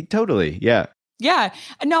 Yeah, totally. Yeah. Yeah,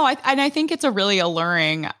 no, I think it's a really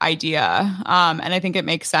alluring idea, and I think it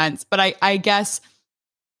makes sense. But I guess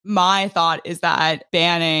my thought is that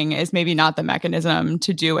banning is maybe not the mechanism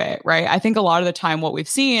to do it, right? I think a lot of the time what we've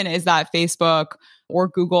seen is that Facebook or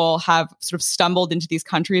Google have sort of stumbled into these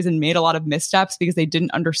countries and made a lot of missteps because they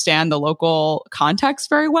didn't understand the local context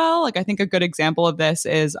very well. Like I think a good example of this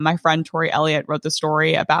is my friend Tori Elliott wrote the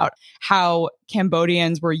story about how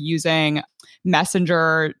Cambodians were using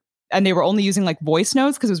Messenger and they were only using like voice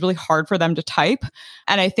notes because it was really hard for them to type.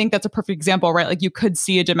 And I think that's a perfect example, right? Like you could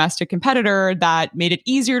see a domestic competitor that made it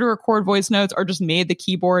easier to record voice notes or just made the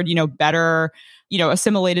keyboard, better,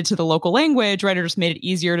 assimilated to the local language, right? Or just made it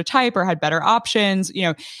easier to type or had better options,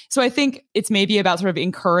 So I think it's maybe about sort of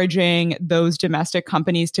encouraging those domestic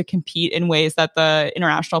companies to compete in ways that the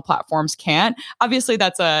international platforms can't. Obviously,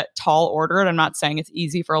 that's a tall order, and I'm not saying it's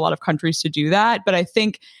easy for a lot of countries to do that, but I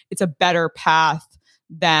think it's a better path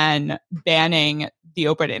than banning the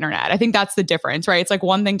open internet. I think that's the difference, right? It's like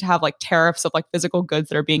one thing to have like tariffs of like physical goods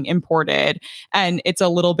that are being imported. And it's a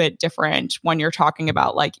little bit different when you're talking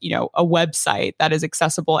about like, a website that is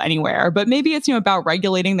accessible anywhere. But maybe it's, about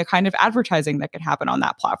regulating the kind of advertising that could happen on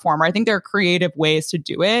that platform. Or I think there are creative ways to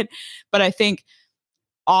do it. But I think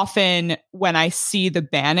often when I see the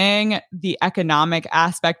banning, the economic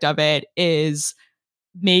aspect of it is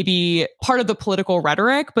maybe part of the political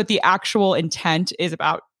rhetoric, but the actual intent is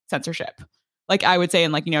about censorship. Like I would say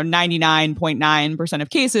in 99.9% of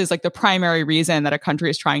cases, like the primary reason that a country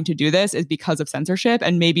is trying to do this is because of censorship.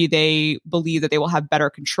 And maybe they believe that they will have better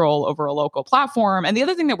control over a local platform. And the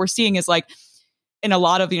other thing that we're seeing is like, in a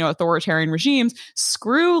lot of, authoritarian regimes,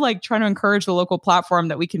 screw like trying to encourage the local platform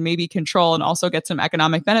that we can maybe control and also get some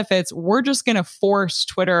economic benefits. We're just going to force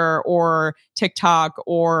Twitter or TikTok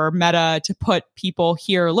or Meta to put people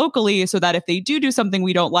here locally so that if they do something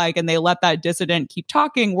we don't like and they let that dissident keep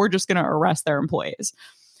talking, we're just going to arrest their employees.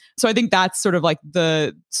 So I think that's sort of like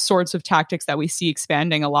the sorts of tactics that we see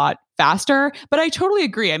expanding a lot faster. But I totally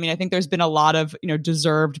agree. I mean, I think there's been a lot of,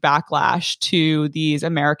 deserved backlash to these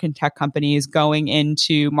American tech companies going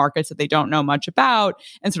into markets that they don't know much about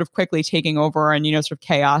and sort of quickly taking over, and, sort of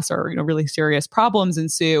chaos or, really serious problems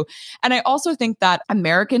ensue. And I also think that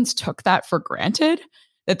Americans took that for granted,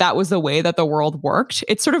 that was the way that the world worked.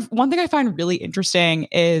 It's sort of one thing I find really interesting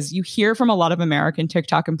is you hear from a lot of American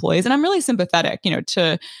TikTok employees, and I'm really sympathetic,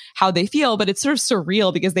 to how they feel, but it's sort of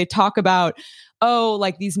surreal because they talk about, oh,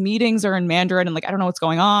 like these meetings are in Mandarin and like, I don't know what's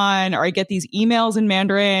going on, or I get these emails in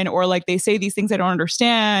Mandarin, or like they say these things I don't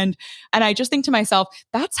understand. And I just think to myself,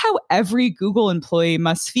 that's how every Google employee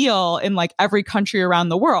must feel in like every country around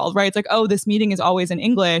the world, right? It's like, oh, this meeting is always in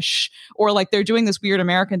English, or like they're doing this weird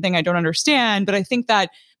American thing I don't understand. But I think that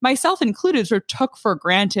myself included sort of took for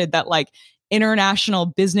granted that like international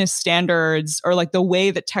business standards or like the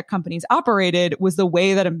way that tech companies operated was the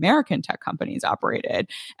way that American tech companies operated.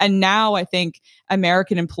 And now I think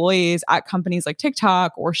American employees at companies like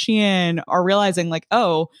TikTok or Shein are realizing like,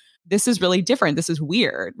 oh, this is really different. This is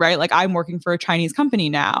weird, right? Like I'm working for a Chinese company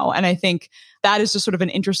now. And I think that is just sort of an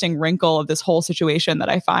interesting wrinkle of this whole situation that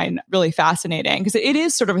I find really fascinating because it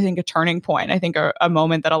is sort of, I think, a turning point. I think a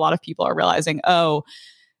moment that a lot of people are realizing, oh,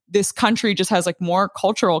 this country just has like more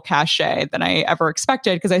cultural cachet than I ever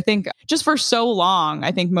expected. Because I think just for so long,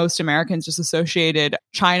 I think most Americans just associated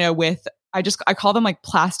China with, I call them like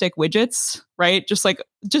plastic widgets, right? Just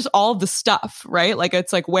all of the stuff, right? Like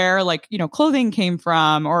it's like where like, clothing came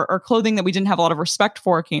from or clothing that we didn't have a lot of respect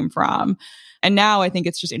for came from. And now I think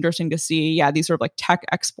it's just interesting to see, these sort of like tech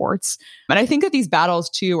exports. And I think that these battles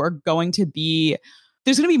too are going to be,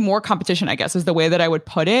 there's going to be more competition, I guess, is the way that I would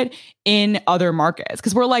put it in other markets.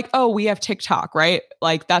 Because we're like, oh, we have TikTok, right?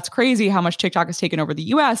 Like that's crazy how much TikTok has taken over the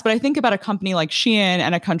US. But I think about a company like Shein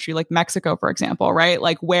and a country like Mexico, for example, right?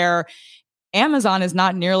 Like where Amazon is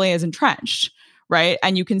not nearly as entrenched, right?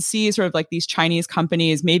 And you can see sort of like these Chinese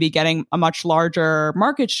companies maybe getting a much larger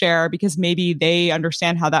market share because maybe they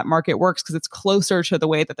understand how that market works because it's closer to the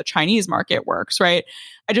way that the Chinese market works, right?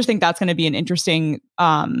 I just think that's going to be an interesting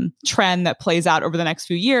trend that plays out over the next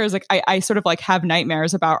few years. Like I sort of like have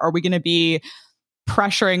nightmares about, are we going to be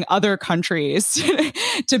pressuring other countries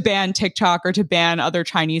to ban TikTok or to ban other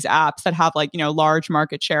Chinese apps that have like, large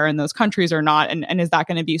market share in those countries or not? And is that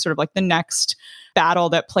going to be sort of like the next battle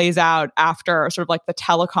that plays out after sort of like the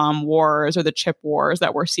telecom wars or the chip wars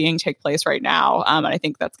that we're seeing take place right now? And I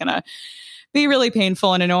think that's going to be really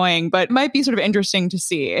painful and annoying, but might be sort of interesting to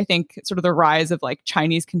see. I think sort of the rise of like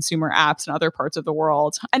Chinese consumer apps in other parts of the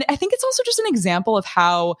world. And I think it's also just an example of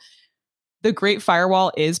how the Great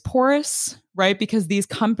Firewall is porous, right? Because these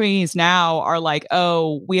companies now are like,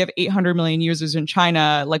 oh, we have 800 million users in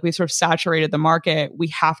China. Like we've sort of saturated the market. We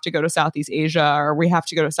have to go to Southeast Asia or we have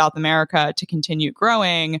to go to South America to continue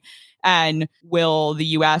growing. And will the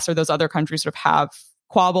US or those other countries sort of have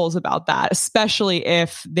quabbles about that, especially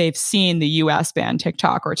if they've seen the US ban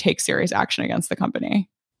TikTok or take serious action against the company?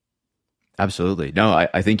 Absolutely. No,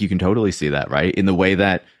 I think you can totally see that, right? In the way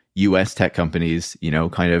that US tech companies,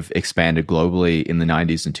 kind of expanded globally in the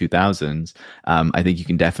 90s and 2000s. I think you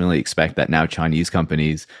can definitely expect that now Chinese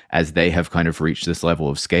companies, as they have kind of reached this level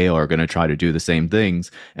of scale, are going to try to do the same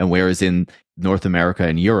things. And whereas in North America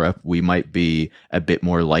and Europe, we might be a bit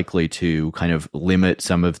more likely to kind of limit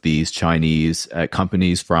some of these Chinese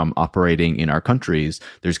companies from operating in our countries,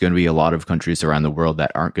 there's going to be a lot of countries around the world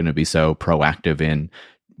that aren't going to be so proactive in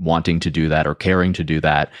wanting to do that or caring to do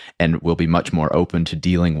that, and will be much more open to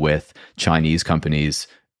dealing with Chinese companies,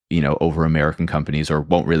 over American companies, or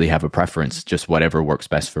won't really have a preference, just whatever works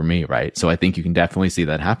best for me, right? So I think you can definitely see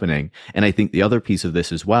that happening. And I think the other piece of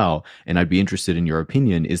this as well, and I'd be interested in your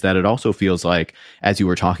opinion, is that it also feels like, as you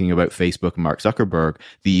were talking about Facebook and Mark Zuckerberg,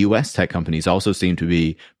 the US tech companies also seem to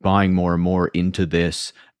be buying more and more into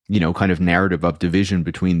this kind of narrative of division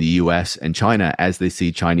between the US and China, as they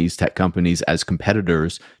see Chinese tech companies as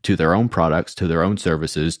competitors to their own products, to their own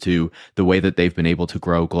services, to the way that they've been able to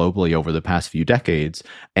grow globally over the past few decades.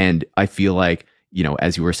 And I feel like,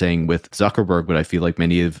 as you were saying with Zuckerberg, but I feel like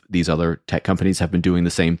many of these other tech companies have been doing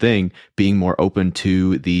the same thing, being more open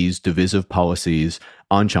to these divisive policies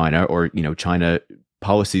on China, or, China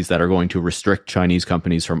policies that are going to restrict Chinese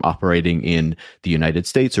companies from operating in the United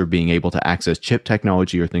States or being able to access chip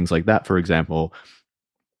technology or things like that, for example.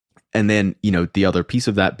 And then, the other piece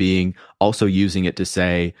of that being also using it to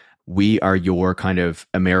say, we are your kind of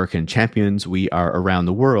American champions. We are around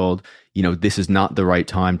the world. This is not the right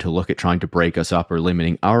time to look at trying to break us up or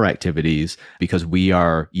limiting our activities, because we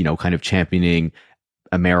are, kind of championing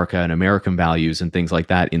America and American values and things like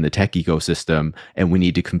that in the tech ecosystem. And we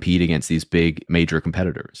need to compete against these big major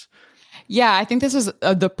competitors. Yeah, I think this is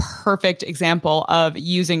the perfect example of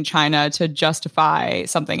using China to justify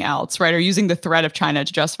something else, right? Or using the threat of China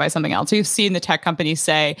to justify something else. So you've seen the tech companies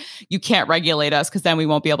say, you can't regulate us because then we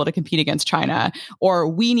won't be able to compete against China. Or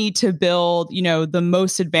we need to build, the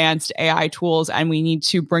most advanced AI tools and we need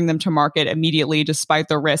to bring them to market immediately despite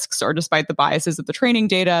the risks or despite the biases of the training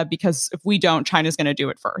data, because if we don't, China's going to do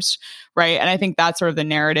it first, right? And I think that's sort of the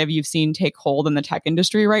narrative you've seen take hold in the tech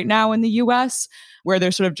industry right now in the US, where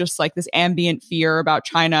there's sort of just like this ambient fear about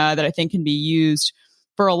China that I think can be used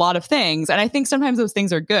for a lot of things. And I think sometimes those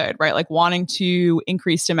things are good, right? Like wanting to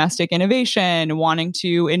increase domestic innovation, wanting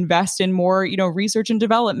to invest in more, research and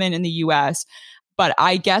development in the US. But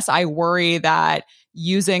I guess I worry that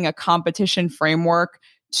using a competition framework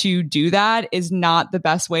to do that is not the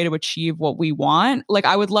best way to achieve what we want. Like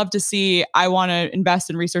I would love to see, I want to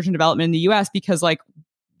invest in research and development in the US because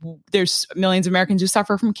there's millions of Americans who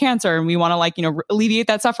suffer from cancer and we want to alleviate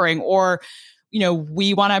that suffering, or,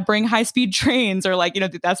 we want to bring high speed trains, or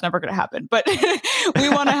that's never going to happen. But we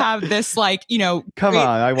want to have this come on,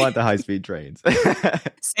 I want the high speed trains.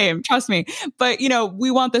 Same, trust me. But, we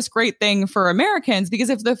want this great thing for Americans, because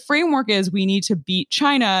if the framework is we need to beat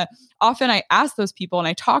China, often I ask those people and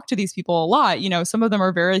I talk to these people a lot, some of them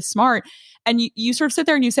are very smart, and you sort of sit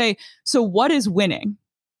there and you say, so what is winning?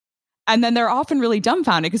 And then they're often really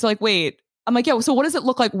dumbfounded because they're like, wait, I'm like, yeah, so what does it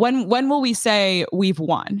look like? When will we say we've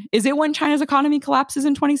won? Is it when China's economy collapses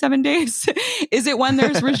in 27 days? Is it when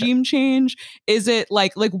there's regime change? Is it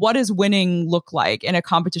like what does winning look like in a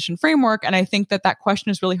competition framework? And I think that question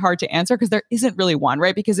is really hard to answer because there isn't really one,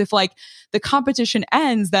 right? Because if the competition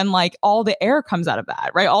ends, then all the air comes out of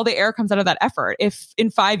that, right? All the air comes out of that effort. If in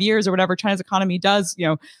 5 years or whatever China's economy does,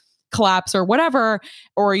 collapse or whatever,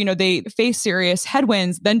 or, they face serious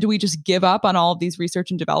headwinds, then do we just give up on all of these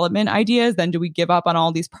research and development ideas? Then do we give up on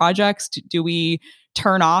all these projects? Do we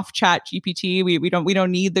turn off ChatGPT? We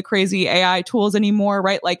don't need the crazy AI tools anymore,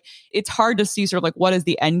 right? It's hard to see sort of what is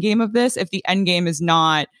the end game of this if the end game is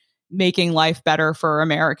not making life better for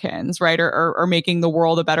Americans, right? Or making the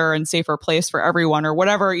world a better and safer place for everyone, or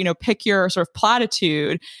whatever, pick your sort of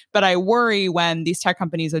platitude. But I worry when these tech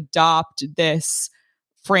companies adopt this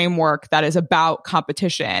framework that is about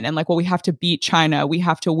competition and we have to beat China, we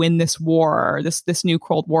have to win this war, this new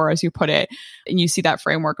Cold War, as you put it. And you see that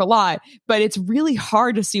framework a lot, but it's really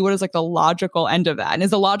hard to see what is the logical end of that. And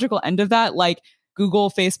is the logical end of that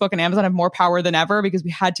Google, Facebook, and Amazon have more power than ever because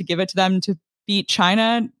we had to give it to them to beat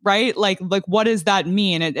China, right? What does that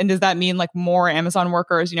mean? And does that mean more Amazon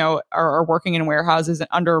workers, are working in warehouses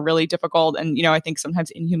under really difficult and, I think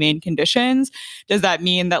sometimes inhumane conditions? Does that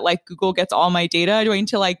mean that Google gets all my data? Do I need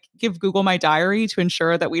to give Google my diary to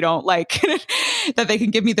ensure that we don't that they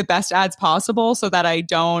can give me the best ads possible so that I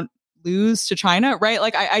don't lose to China, right?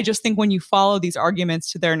 I just think when you follow these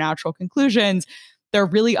arguments to their natural conclusions, they're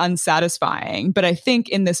really unsatisfying. But I think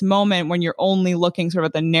in this moment, when you're only looking sort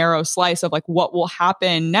of at the narrow slice of what will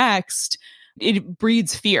happen next, it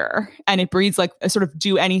breeds fear, and it breeds a sort of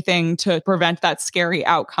do anything to prevent that scary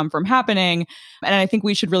outcome from happening. And I think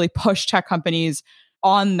we should really push tech companies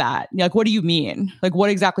on that. What do you mean? What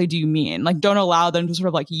exactly do you mean? Don't allow them to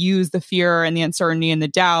sort of use the fear and the uncertainty and the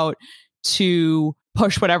doubt to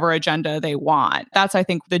push whatever agenda they want. That's, I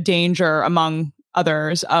think, the danger among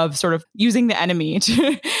others of sort of using the enemy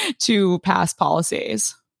to pass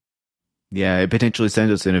policies. Yeah, it potentially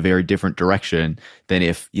sends us in a very different direction than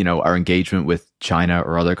if, our engagement with China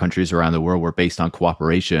or other countries around the world were based on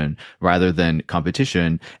cooperation rather than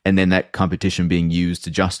competition. And then that competition being used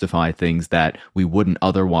to justify things that we wouldn't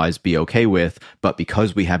otherwise be okay with. But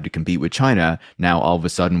because we have to compete with China, now all of a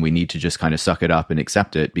sudden we need to just kind of suck it up and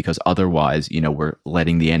accept it because otherwise, we're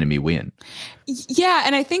letting the enemy win. Yeah.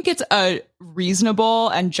 And I think it's a reasonable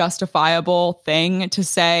and justifiable thing to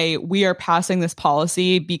say we are passing this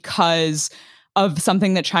policy because of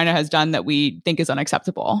something that China has done that we think is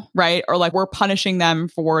unacceptable, right? Or we're punishing them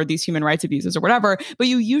for these human rights abuses or whatever, but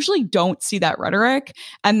you usually don't see that rhetoric.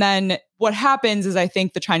 And then what happens is I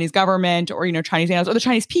think the Chinese government or, Chinese analysts or the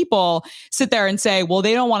Chinese people sit there and say, well,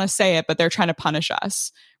 they don't want to say it, but they're trying to punish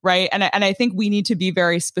us. Right. And I think we need to be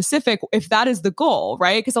very specific if that is the goal,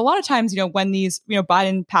 right? Because a lot of times, when these,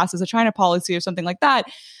 Biden passes a China policy or something like that,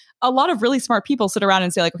 a lot of really smart people sit around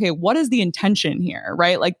and say okay, what is the intention here?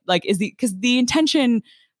 Right. Because the intention,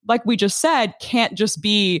 like we just said, can't just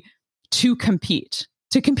be to compete.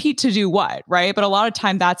 To compete to do what, right? But a lot of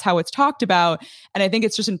time that's how it's talked about. And I think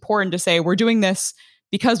it's just important to say we're doing this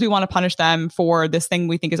because we want to punish them for this thing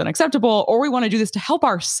we think is unacceptable, or we want to do this to help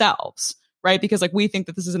ourselves, right? Because like we think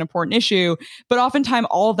that this is an important issue. But oftentimes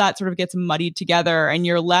all of that sort of gets muddied together and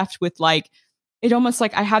you're left with like, it almost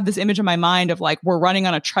like I have this image in my mind of like we're running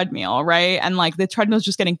on a treadmill, right? And like the treadmill is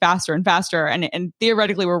just getting faster and faster. And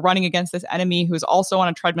theoretically, we're running against this enemy who's also on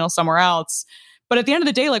a treadmill somewhere else. But at the end of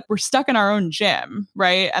the day, like we're stuck in our own gym,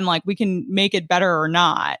 right? And like we can make it better or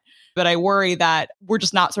not. But I worry that we're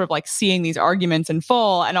just not sort of like seeing these arguments in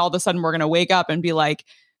full. And all of a sudden we're going to wake up and be like,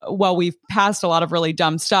 well, we've passed a lot of really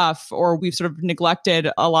dumb stuff, or we've sort of neglected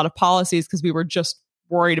a lot of policies because we were just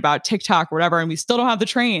worried about TikTok or whatever. And we still don't have the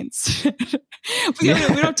trains. we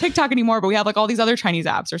don't have TikTok anymore, but we have like all these other Chinese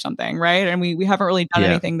apps or something, right? And we haven't really done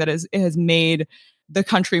anything that has made the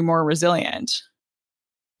country more resilient.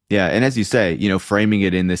 Yeah. And as you say, framing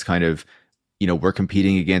it in this kind of, we're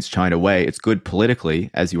competing against China way, it's good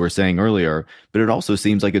politically, as you were saying earlier, but it also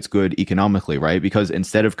seems like it's good economically, right? Because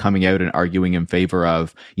instead of coming out and arguing in favor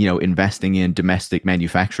of, investing in domestic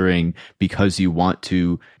manufacturing because you want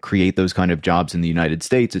to create those kind of jobs in the United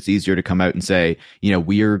States, it's easier to come out and say,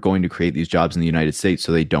 we are going to create these jobs in the United States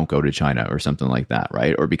so they don't go to China or something like that,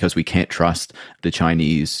 right? Or because we can't trust the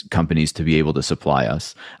Chinese companies to be able to supply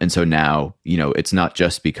us. And so now, it's not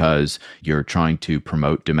just because you're trying to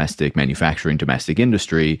promote domestic manufacturing, domestic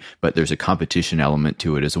industry, but there's a competition element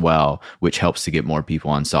to it as well, which helps to get more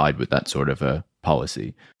people on side with that sort of a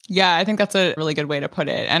policy. Yeah, I think that's a really good way to put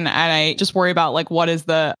it. And I just worry about like, what is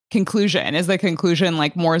the conclusion? Is the conclusion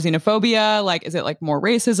like more xenophobia? Like, is it like more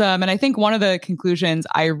racism? And I think one of the conclusions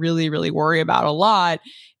I really, really worry about a lot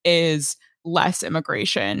is less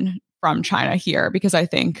immigration from China here, because I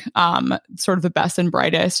think sort of the best and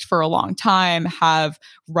brightest for a long time have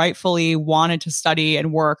rightfully wanted to study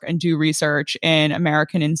and work and do research in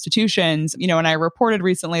American institutions. And I reported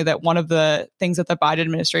recently that one of the things that the Biden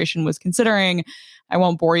administration was considering, I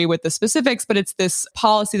won't bore you with the specifics, but it's this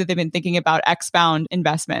policy that they've been thinking about expound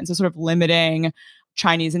investment. So sort of limiting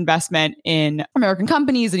Chinese investment in American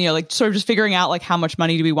companies and, like sort of just figuring out like how much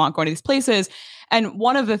money do we want going to these places. And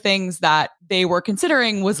one of the things that they were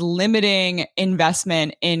considering was limiting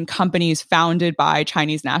investment in companies founded by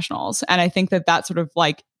Chinese nationals. And I think that sort of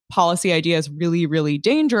like policy idea is really, really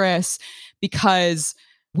dangerous because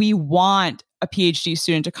we want a PhD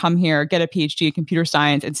student to come here, get a PhD in computer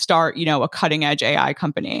science and start, a cutting edge AI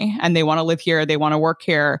company. And they want to live here. They want to work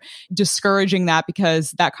here. Discouraging that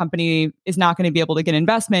because that company is not going to be able to get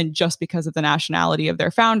investment just because of the nationality of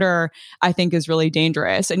their founder, I think is really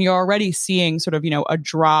dangerous. And you're already seeing sort of, a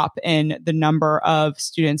drop in the number of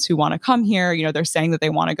students who want to come here. They're saying that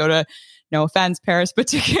they want to go to, no offense, Paris, but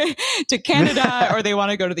to Canada, or they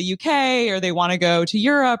want to go to the UK, or they want to go to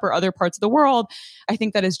Europe or other parts of the world. I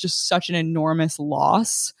think that is just such an enormous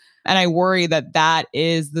loss. And I worry that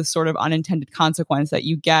is the sort of unintended consequence that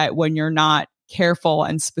you get when you're not careful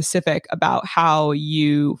and specific about how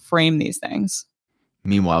you frame these things.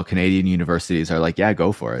 Meanwhile, Canadian universities are like, yeah,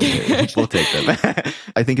 go for it. We'll take them.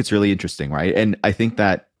 I think it's really interesting, right? And I think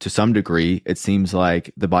that to some degree, it seems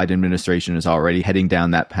like the Biden administration is already heading down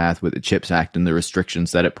that path with the CHIPS Act and the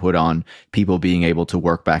restrictions that it put on people being able to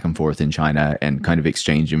work back and forth in China and kind of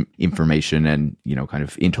exchange information and, kind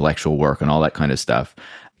of intellectual work and all that kind of stuff.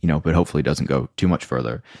 But hopefully it doesn't go too much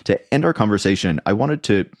further. To end our conversation, I wanted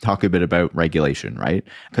to talk a bit about regulation, right?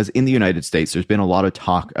 Because in the United States, there's been a lot of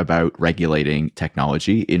talk about regulating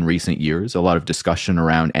technology in recent years, a lot of discussion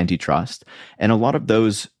around antitrust, and a lot of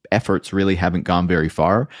those efforts really haven't gone very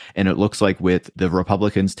far. And it looks like with the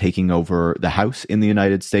Republicans taking over the House in the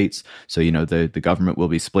United States, so, the government will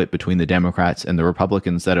be split between the Democrats and the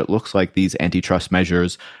Republicans, that it looks like these antitrust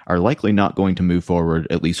measures are likely not going to move forward,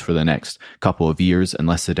 at least for the next couple of years,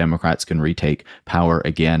 unless the Democrats can retake power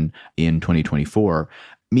again in 2024.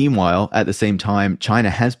 Meanwhile, at the same time, China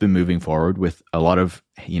has been moving forward with a lot of,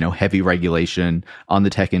 heavy regulation on the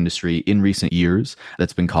tech industry in recent years.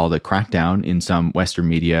 That's been called a crackdown in some Western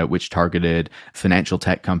media, which targeted financial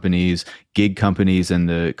tech companies, gig companies, and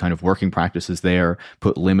the kind of working practices there,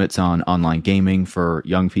 put limits on online gaming for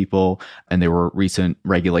young people. And there were recent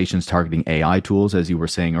regulations targeting AI tools, as you were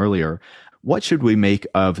saying earlier. What should we make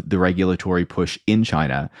of the regulatory push in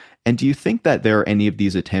China? And do you think that there are any of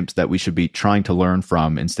these attempts that we should be trying to learn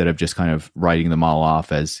from instead of just kind of writing them all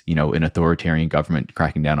off as, an authoritarian government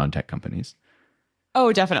cracking down on tech companies?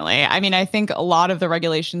 Oh, definitely. I mean, I think a lot of the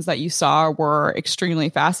regulations that you saw were extremely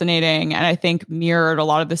fascinating and I think mirrored a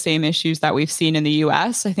lot of the same issues that we've seen in the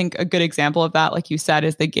US. I think a good example of that, like you said,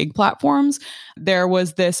 is the gig platforms. There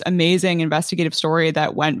was this amazing investigative story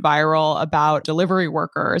that went viral about delivery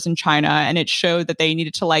workers in China, and it showed that they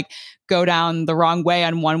needed to go down the wrong way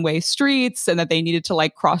on one-way streets and that they needed to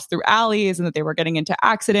cross through alleys and that they were getting into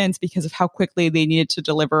accidents because of how quickly they needed to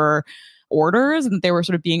deliver orders, and they were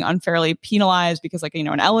sort of being unfairly penalized because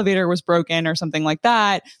an elevator was broken or something like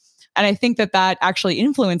that. And I think that that actually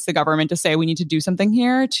influenced the government to say we need to do something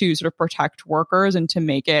here to sort of protect workers and to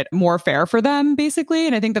make it more fair for them, basically.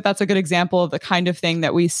 And I think that that's a good example of the kind of thing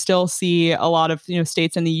that we still see a lot of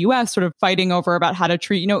states in the US sort of fighting over about how to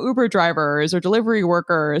treat Uber drivers or delivery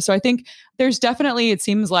workers. So I think there's definitely, it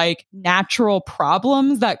seems like, natural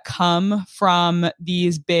problems that come from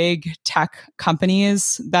these big tech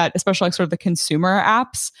companies that, especially sort of the consumer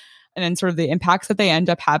apps, and then sort of the impacts that they end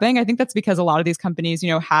up having. I think that's because a lot of these companies,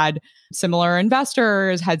 had similar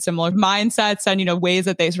investors, had similar mindsets and, ways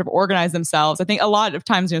that they sort of organize themselves. I think a lot of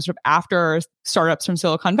times, sort of after startups from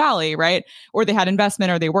Silicon Valley, right? Or they had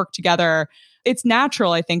investment or they worked together. It's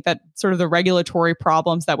natural, I think, that sort of the regulatory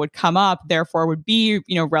problems that would come up, therefore, would be,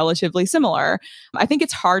 relatively similar. I think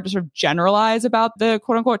it's hard to sort of generalize about the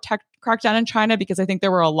quote unquote tech crackdown in China because I think there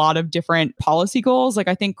were a lot of different policy goals.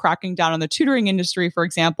 I think cracking down on the tutoring industry, for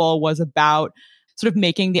example, was about sort of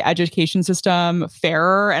making the education system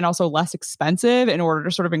fairer and also less expensive in order to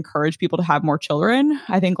sort of encourage people to have more children.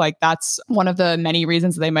 I think that's one of the many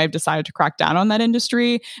reasons that they might have decided to crack down on that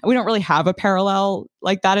industry. And we don't really have a parallel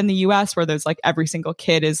like that in the US where there's every single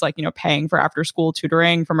kid is paying for after school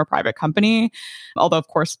tutoring from a private company. Although, of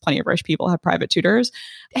course, plenty of rich people have private tutors.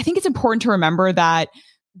 I think it's important to remember that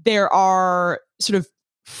there are sort of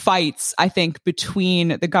fights, I think,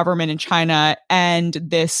 between the government in China and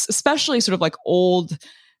this, especially sort of old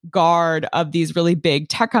guard of these really big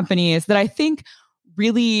tech companies that I think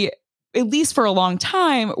really, at least for a long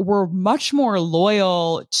time, were much more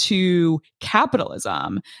loyal to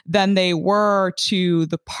capitalism than they were to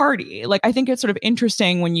the party. I think it's sort of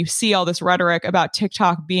interesting when you see all this rhetoric about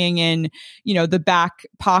TikTok being in, the back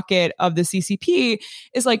pocket of the CCP,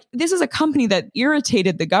 is this is a company that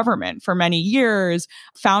irritated the government for many years,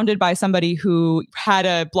 founded by somebody who had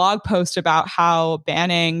a blog post about how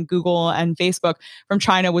banning Google and Facebook from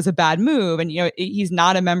China was a bad move. And, he's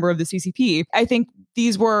not a member of the CCP. I think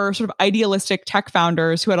these were sort of idealistic tech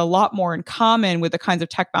founders who had a lot more in common with the kinds of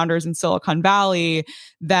tech founders in Silicon Valley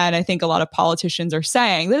than I think a lot of politicians are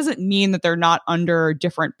saying. That doesn't mean that they're not under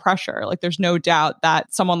different pressure. There's no doubt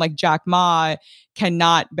that someone like Jack Ma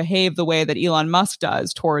cannot behave the way that Elon Musk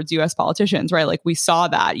does towards US politicians, right? We saw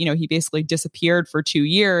that, he basically disappeared for 2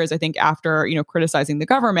 years, I think, after, criticizing the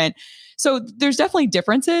government. So there's definitely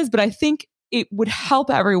differences, but I think it would help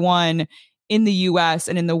everyone in the US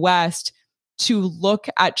and in the West to look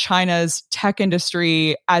at China's tech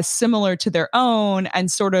industry as similar to their own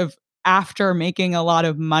and sort of after making a lot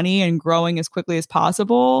of money and growing as quickly as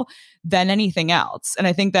possible than anything else. And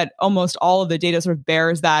I think that almost all of the data sort of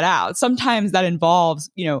bears that out. Sometimes that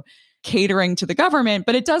involves, catering to the government,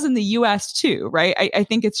 but it does in the US too, right? I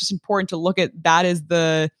think it's just important to look at that as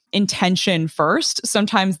the intention first.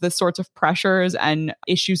 Sometimes the sorts of pressures and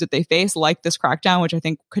issues that they face, like this crackdown, which I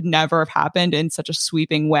think could never have happened in such a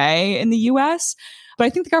sweeping way in the US. But I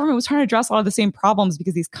think the government was trying to address a lot of the same problems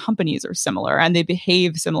because these companies are similar and they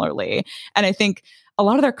behave similarly. And I think a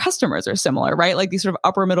lot of their customers are similar, right? These sort of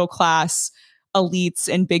upper middle class elites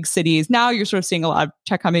in big cities. Now you're sort of seeing a lot of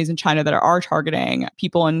tech companies in China that are targeting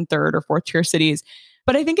people in third or fourth tier cities.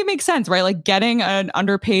 But I think it makes sense, right? Getting an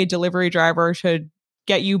underpaid delivery driver to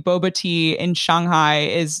get you boba tea in Shanghai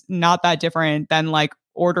is not that different than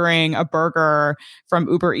ordering a burger from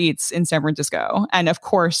Uber Eats in San Francisco. And of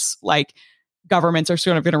course, governments are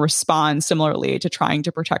sort of going to respond similarly to trying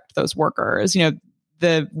to protect those workers.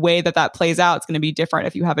 The way that plays out is going to be different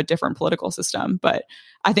if you have a different political system. But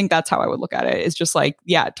I think that's how I would look at it. It's just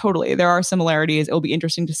yeah, totally. There are similarities. It'll be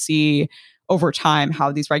interesting to see over time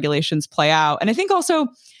how these regulations play out. And I think also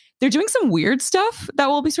they're doing some weird stuff that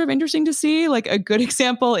will be sort of interesting to see. A good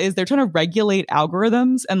example is they're trying to regulate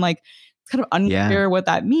algorithms and it's kind of unclear what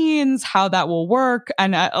that means, how that will work.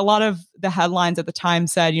 And a lot of the headlines at the time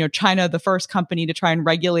said, China, the first company to try and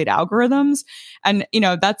regulate algorithms. And,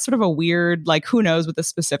 that's sort of a weird, who knows what the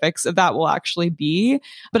specifics of that will actually be.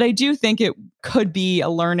 But I do think it could be a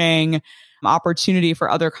learning opportunity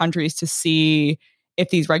for other countries to see if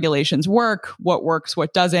these regulations work, what works,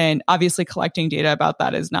 what doesn't. Obviously, collecting data about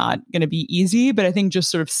that is not going to be easy, but I think just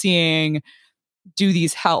sort of seeing, do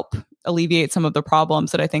these help alleviate some of the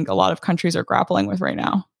problems that I think a lot of countries are grappling with right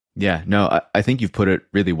now? Yeah, no, I think you've put it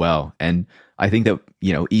really well. And I think that,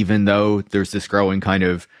 even though there's this growing kind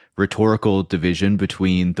of rhetorical division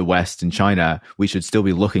between the West and China, we should still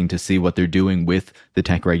be looking to see what they're doing with the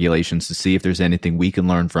tech regulations to see if there's anything we can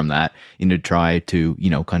learn from that and to try to,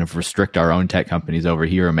 kind of restrict our own tech companies over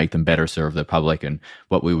here and make them better serve the public and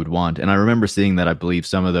what we would want. And I remember seeing that I believe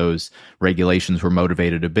some of those regulations were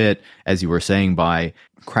motivated a bit, as you were saying, by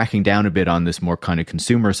cracking down a bit on this more kind of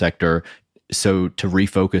consumer sector. So to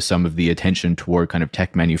refocus some of the attention toward kind of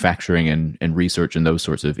tech manufacturing and research and those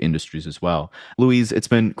sorts of industries as well. Louise, it's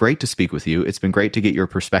been great to speak with you. It's been great to get your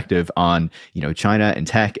perspective on, China and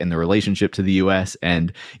tech and the relationship to the US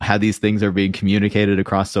and how these things are being communicated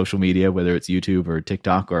across social media, whether it's YouTube or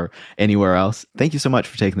TikTok or anywhere else. Thank you so much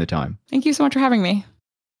for taking the time. Thank you so much for having me.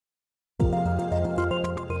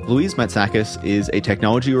 Louise Matsakis is a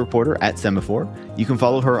technology reporter at Semaphore. You can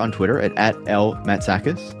follow her on Twitter at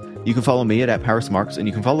 @LMatsakis. You can follow me at Paris Marks, and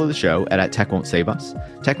you can follow the show at Tech Won't Save Us.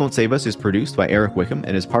 Tech Won't Save Us is produced by Eric Wickham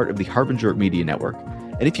and is part of the Harbinger Media Network.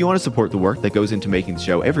 And if you want to support the work that goes into making the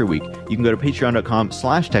show every week, you can go to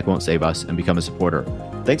patreon.com/techwon'tsaveus and become a supporter.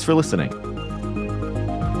 Thanks for listening.